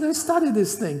 Why should I study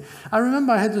this thing? I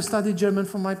remember I had to study German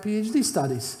for my PhD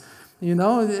studies.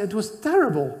 It was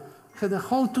terrible. The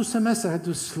whole 2 semesters I had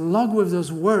to slog with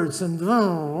those words, and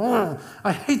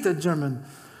I hated German.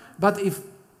 But if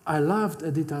I loved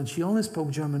Edita and she only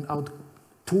spoke German out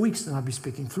 2 weeks, then I'd be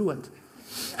speaking fluent.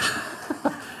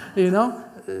 You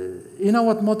know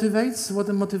what motivates, what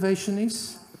the motivation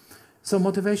is? So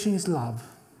motivation is love.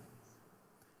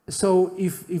 So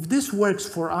if this works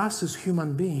for us as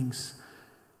human beings,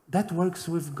 that works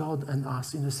with God and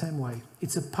us in the same way.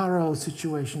 It's a parallel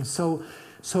situation. So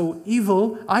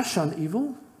evil, I shun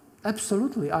evil.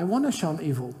 Absolutely. I want to shun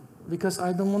evil because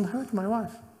I don't want to hurt my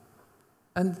wife.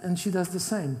 And she does the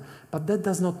same. But that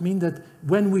does not mean that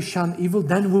when we shun evil,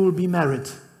 then we will be married.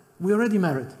 We're already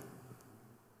married.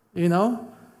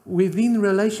 Within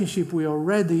relationship, we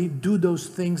already do those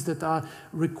things that are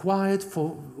required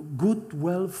for good,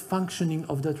 well functioning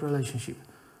of that relationship.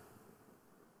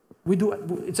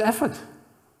 It's effort.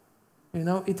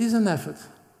 It is an effort.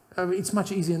 It's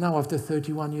much easier now after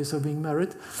 31 years of being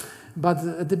married. But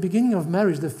at the beginning of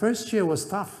marriage, the first year was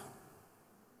tough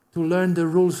to learn the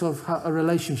rules of a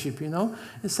relationship,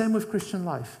 The same with Christian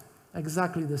life.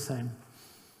 Exactly the same.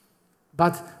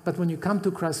 But when you come to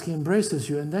Christ, He embraces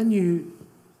you, and then you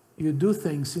do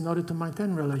things in order to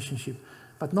maintain relationship,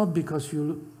 but not because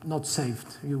you're not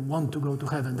saved. You want to go to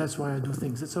heaven. That's why I do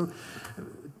things. So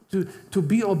to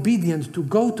be obedient, to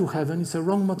go to heaven, is a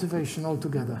wrong motivation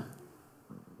altogether.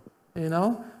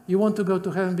 You want to go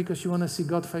to heaven because you want to see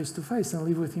God face to face and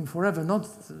live with Him forever.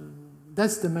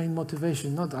 That's the main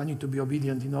motivation. Not I need to be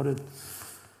obedient in order.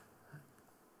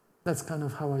 That's kind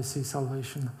of how I see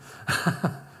salvation.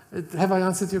 Have I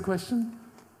answered your question?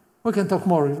 We can talk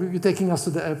more. You're taking us to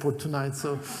the airport tonight,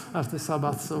 so after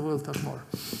Sabbath, so we'll talk more.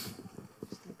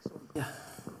 Yeah.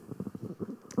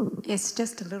 Yes,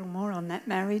 just a little more on that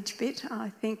marriage bit. I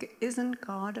think, isn't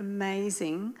God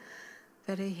amazing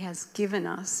that He has given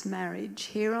us marriage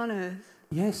here on earth?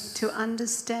 Yes. To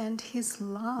understand His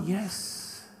love.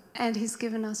 Yes. And He's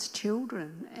given us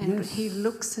children, and yes. He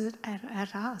looks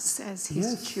at us as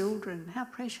His yes. children. How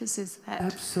precious is that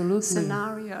Absolutely.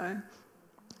 Scenario?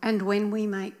 And when we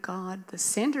make God the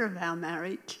centre of our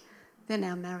marriage, then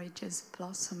our marriages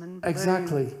blossom and bloom.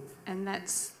 Exactly. And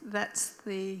that's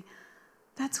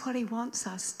what He wants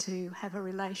us to have a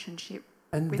relationship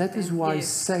and with. And that is why yes.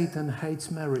 Satan hates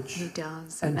marriage. He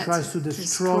does. And tries to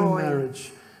destroy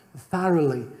marriage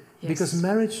thoroughly. Yes. Because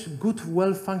marriage, good,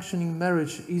 well-functioning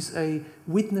marriage, is a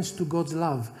witness to God's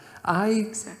love.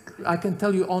 Exactly. I can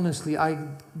tell you honestly, I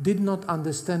did not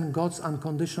understand God's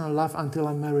unconditional love until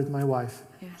I married my wife.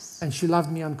 Yes. And she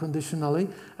loved me unconditionally.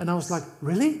 And I was like,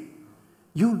 really?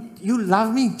 You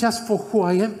love me just for who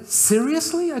I am?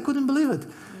 Seriously? I couldn't believe it.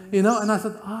 Yes. And I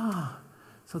thought,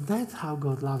 so that's how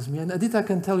God loves me. And Edita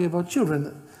can tell you about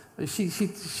children.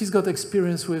 She's got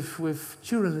experience with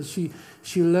children.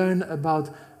 She learned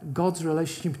about God's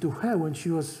relationship to her when she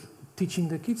was teaching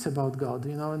the kids about God,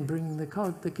 and bringing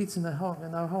the kids in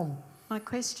our home. My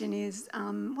question is,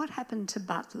 what happened to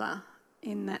Butler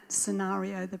in that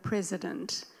scenario, the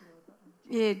president?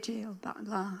 Yeah, G.L.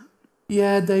 Butler.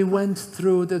 Yeah, they went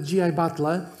through, the G.I.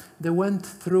 Butler, they went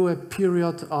through a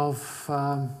period of,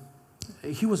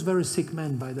 he was a very sick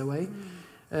man, by the way.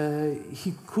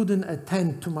 He couldn't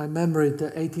attend, to my memory, the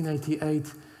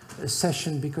 1888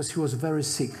 session because he was very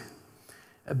sick.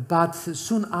 But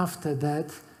soon after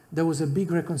that, there was a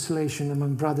big reconciliation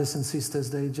among brothers and sisters.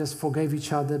 They just forgave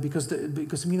each other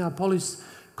because Minneapolis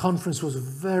conference was a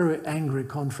very angry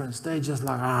conference. They just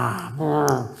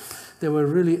they were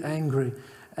really angry.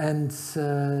 And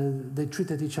they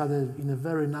treated each other in a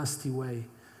very nasty way,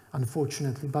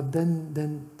 unfortunately. But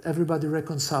then everybody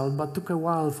reconciled, but took a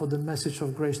while for the message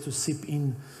of grace to seep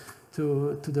in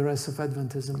to the rest of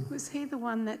Adventism. Was he the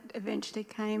one that eventually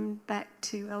came back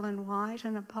to Ellen White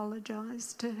and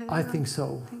apologised to her? I think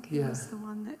so. I think he was the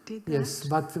one that did that. Yes,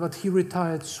 but he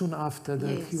retired soon after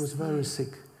that. Yes, he was very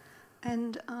sick.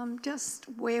 And just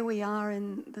where we are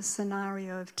in the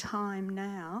scenario of time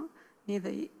now, near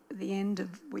the end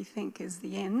of, we think is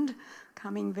the end,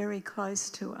 coming very close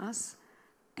to us,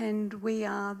 and we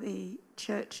are the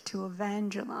church to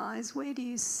evangelise. Where do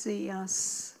you see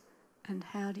us? And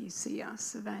how do you see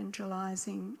us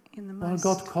evangelising in the most...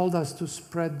 Well, God called us to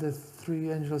spread the three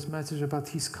angels' message about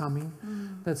His coming.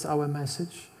 That's our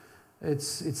message.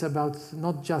 It's about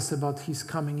not just about His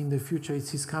coming in the future,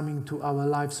 it's His coming to our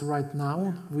lives right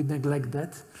now. We neglect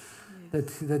that.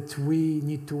 Yes. That we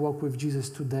need to walk with Jesus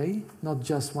today, not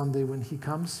just one day when He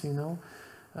comes,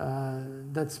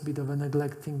 That's a bit of a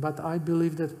neglecting. But I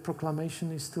believe that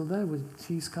proclamation is still there.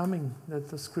 He's coming. That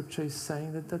the scripture is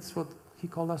saying that that's what He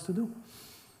called us to do.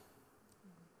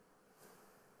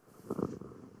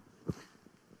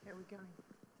 Where are we going?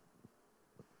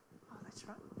 Oh, that's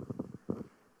right.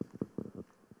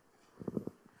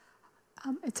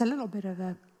 It's a little bit of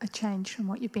a change from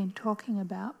what you've been talking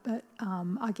about, but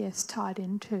I guess tied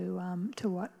into to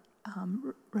what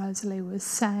Rosalie was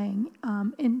saying,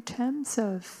 in terms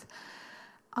of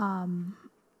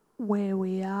where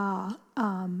we are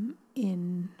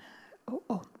in,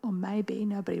 or maybe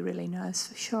nobody really knows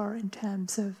for sure, in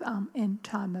terms of end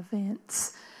time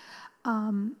events,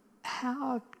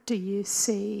 how do you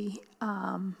see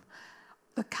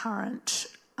the current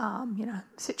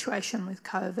situation with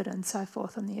COVID and so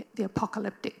forth, and the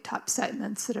apocalyptic type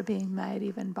statements that are being made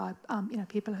even by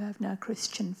people who have no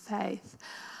Christian faith?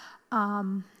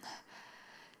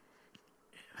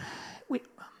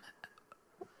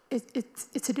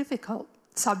 It's a difficult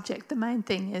subject. The main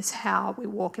thing is how we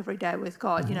walk every day with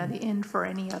God. You know, the end for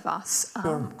any of us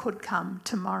could come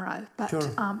tomorrow. But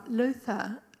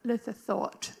Luther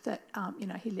thought that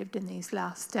he lived in these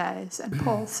last days, and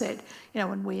Paul said,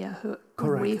 when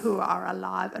we who are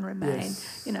alive and remain,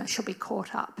 shall be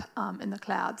caught up in the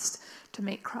clouds to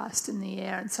meet Christ in the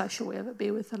air, and so shall we ever be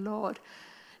with the Lord.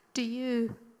 Do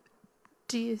you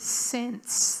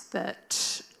sense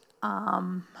that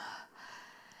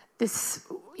this,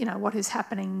 what is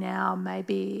happening now may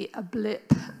be a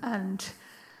blip, and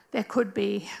there could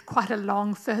be quite a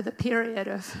long further period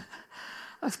of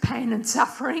pain and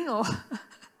suffering, or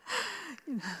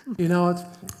You know what?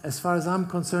 As far as I'm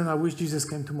concerned, I wish Jesus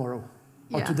came tomorrow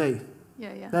or today.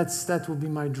 Yeah. That would be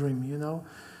my dream,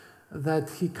 that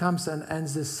he comes and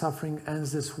ends this suffering,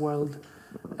 ends this world,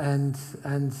 and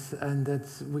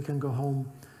that we can go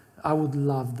home. I would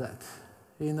love that.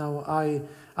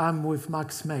 I'm with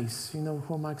Max Mace. You know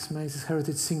who Max Mace is?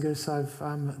 Heritage Singers.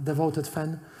 I'm a devoted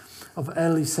fan of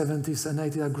early 70s and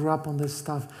 80s. I grew up on this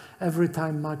stuff. Every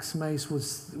time Max Mace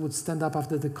would stand up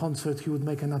after the concert, he would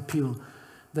make an appeal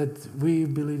that we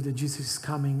believe that Jesus is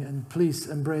coming, and please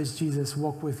embrace Jesus,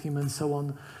 walk with him, and so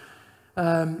on.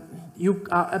 You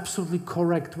are absolutely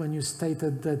correct when you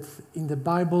stated that in the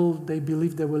Bible they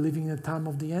believed they were living in a time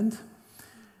of the end.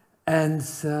 And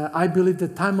I believe the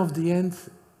time of the end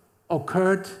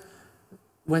occurred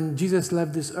when Jesus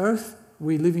left this earth.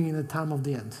 We're living in a time of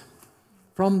the end.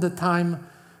 From the time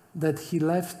that he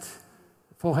left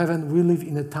for heaven, we live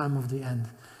in a time of the end.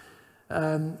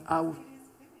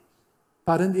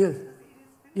 Pardon?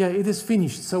 Yeah, it is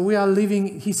finished. So we are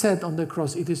living, he said on the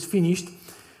cross, it is finished.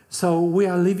 So we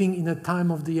are living in a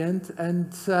time of the end.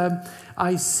 And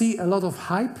I see a lot of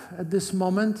hype at this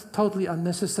moment, totally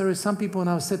unnecessary. Some people are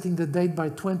now setting the date by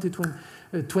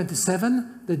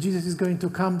 2027 that Jesus is going to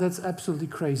come. That's absolutely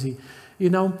crazy.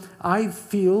 I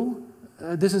feel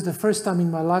this is the first time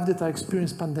in my life that I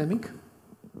experienced pandemic.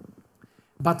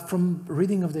 But from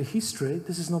reading of the history,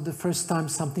 this is not the first time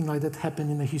something like that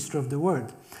happened in the history of the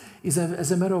world.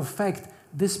 As a matter of fact,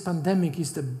 this pandemic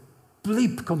is the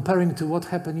blip comparing to what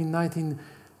happened in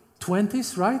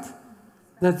 1920s, right?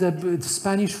 That the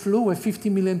Spanish flu, where 50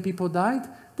 million people died.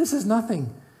 This is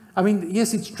nothing. I mean,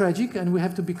 yes, it's tragic, and we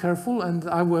have to be careful, and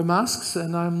I wear masks,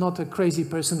 and I'm not a crazy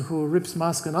person who rips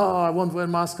masks and, I won't wear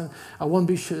masks, and I won't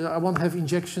have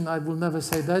injection. I will never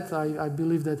say that. I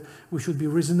believe that we should be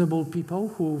reasonable people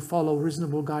who follow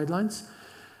reasonable guidelines.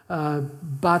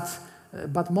 But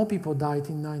more people died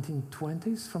in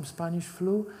 1920s from Spanish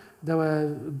flu. There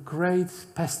were great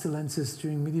pestilences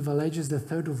during medieval ages. The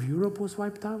third of Europe was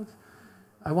wiped out.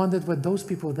 I wondered what those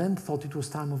people then thought it was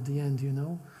time of the end,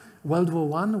 World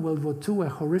War I, World War II were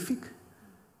horrific.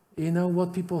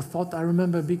 What people thought. I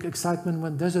remember big excitement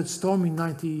when Desert Storm in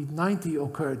 1990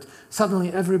 occurred.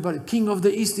 Suddenly everybody, King of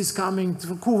the East is coming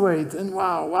to Kuwait, and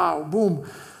wow, boom.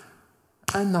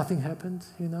 And nothing happened,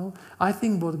 I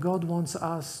think what God wants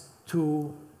us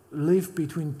to live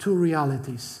between two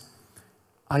realities.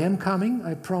 I am coming,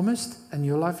 I promised, and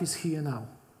your life is here now.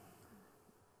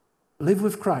 Live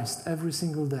with Christ every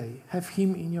single day. Have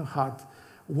him in your heart.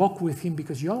 Walk with him,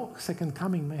 because your second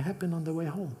coming may happen on the way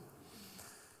home.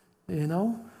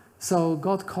 So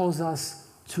God calls us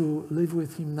to live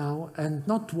with him now and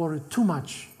not worry too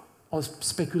much or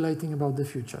speculating about the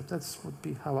future. That would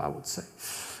be how I would say.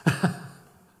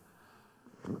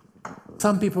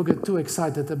 Some people get too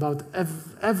excited about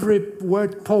every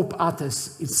word Pope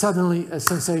utters. It's suddenly a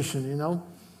sensation, No.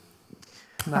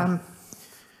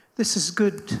 This is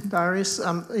good, Darius.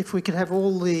 If we could have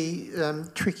all the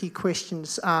tricky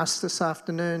questions asked this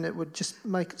afternoon, it would just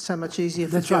make it so much easier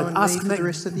for Joe and me for the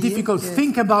rest of the difficult. year.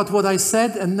 Think about what I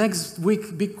said, and next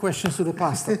week, big questions to the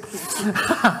pastor.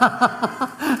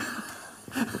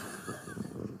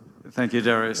 Thank you,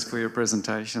 Darius, for your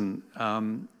presentation.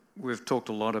 We've talked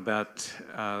a lot about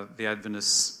the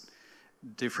Adventists'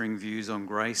 differing views on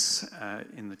grace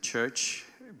in the church,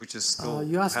 which is still...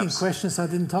 you're asking questions I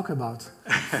didn't talk about.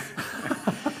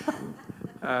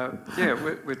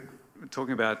 We're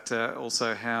talking about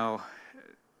also how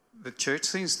the church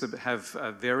seems to have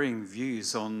varying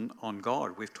views on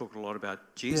God. We've talked a lot about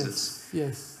Jesus.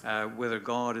 Yes. Whether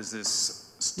God is this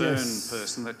stern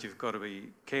person that you've got to be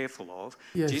careful of.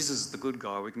 Yes. Jesus is the good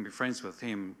guy. We can be friends with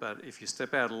him. But if you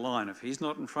step out of line, if he's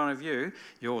not in front of you,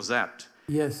 you're zapped.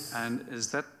 Yes. And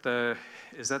is that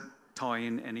tie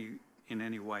in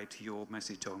any way to your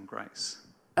message on grace?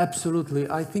 Absolutely.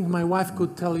 I think my wife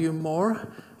could tell you more.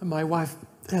 My wife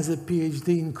has a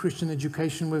PhD in Christian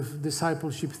education with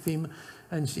discipleship theme,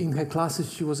 and in her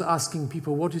classes she was asking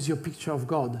people, what is your picture of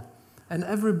God? And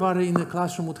everybody in the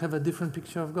classroom would have a different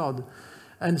picture of God.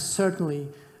 And certainly,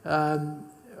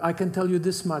 I can tell you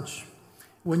this much.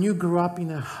 When you grew up in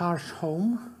a harsh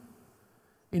home,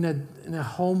 in a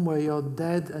home where your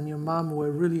dad and your mom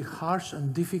were really harsh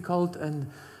and difficult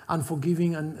and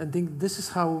unforgiving, and think this is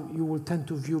how you will tend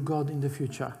to view God in the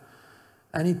future.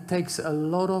 And it takes a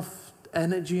lot of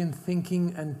energy and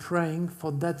thinking and praying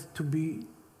for that to be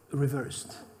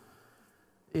reversed.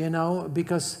 You know,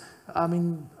 because I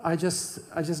mean, I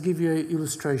just give you an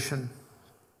illustration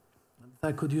that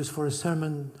I could use for a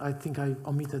sermon. I think I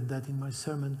omitted that in my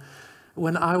sermon.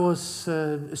 When I was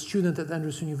a student at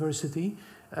Andrews University,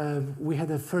 we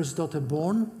had a first daughter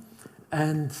born,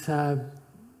 and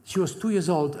she was 2 years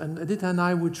old, and Edith and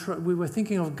I we were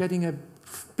thinking of getting a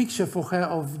picture for her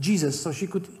of Jesus, so she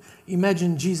could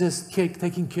imagine Jesus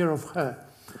taking care of her.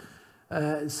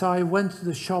 So I went to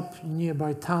the shop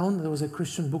nearby town. There was a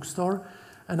Christian bookstore,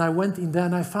 and I went in there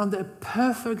and I found a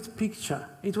perfect picture.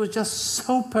 It was just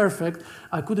so perfect,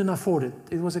 I couldn't afford it.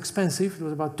 It was expensive. It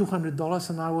was about $200,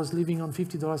 and I was living on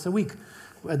 $50 a week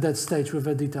at that stage with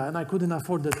Edita, and I couldn't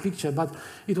afford that picture. But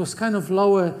it was kind of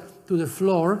lower to the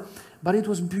floor, but it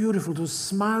was beautiful. It was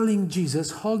smiling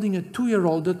Jesus holding a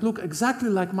 2-year-old that looked exactly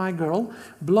like my girl,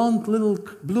 blonde, little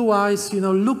blue eyes, you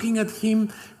know, looking at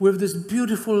him with this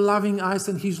beautiful, loving eyes,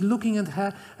 and he's looking at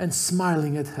her and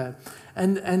smiling at her.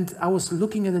 And I was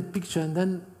looking at that picture, and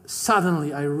then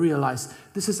suddenly I realized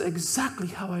this is exactly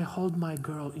how I hold my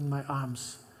girl in my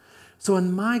arms. So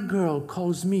when my girl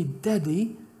calls me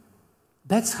Daddy,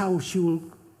 that's how she will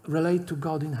relate to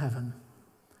God in heaven.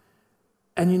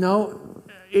 And you know,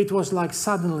 it was like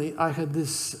suddenly I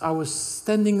was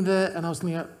standing there and I was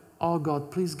thinking, oh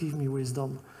God, please give me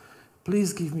wisdom.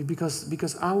 Please give me,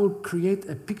 because I will create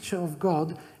a picture of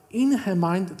God in her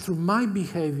mind through my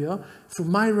behavior, through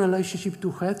my relationship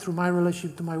to her, through my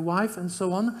relationship to my wife, and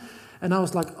so on. And I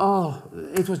was like, oh,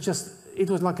 it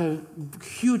was like a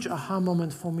huge aha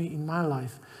moment for me in my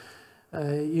life,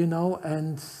 you know,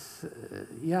 and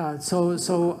yeah,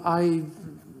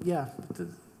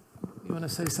 you want to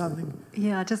say something?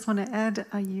 Yeah, I just want to add,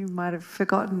 you might have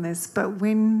forgotten this, but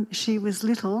when she was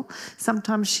little,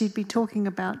 sometimes she'd be talking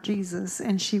about Jesus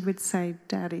and she would say,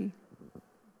 Daddy.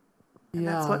 And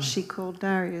that's what she called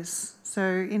Darius. So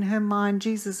in her mind,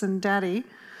 Jesus and Daddy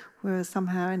were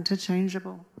somehow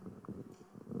interchangeable.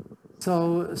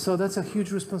 So that's a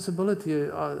huge responsibility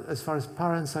as far as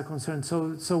parents are concerned.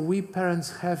 So we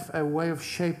parents have a way of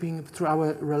shaping, through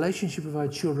our relationship with our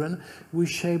children, we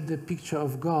shape the picture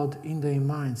of God in their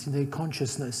minds, in their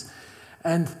consciousness.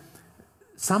 And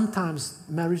sometimes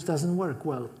marriage doesn't work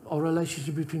well, or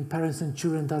relationship between parents and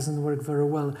children doesn't work very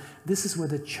well. This is where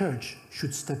the church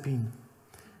should step in.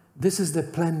 This is the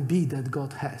plan B that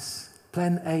God has.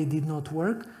 Plan A did not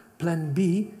work. Plan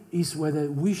B is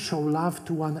whether we show love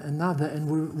to one another and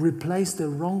we replace the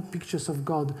wrong pictures of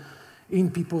God in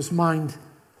people's mind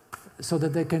so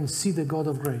that they can see the God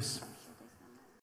of grace.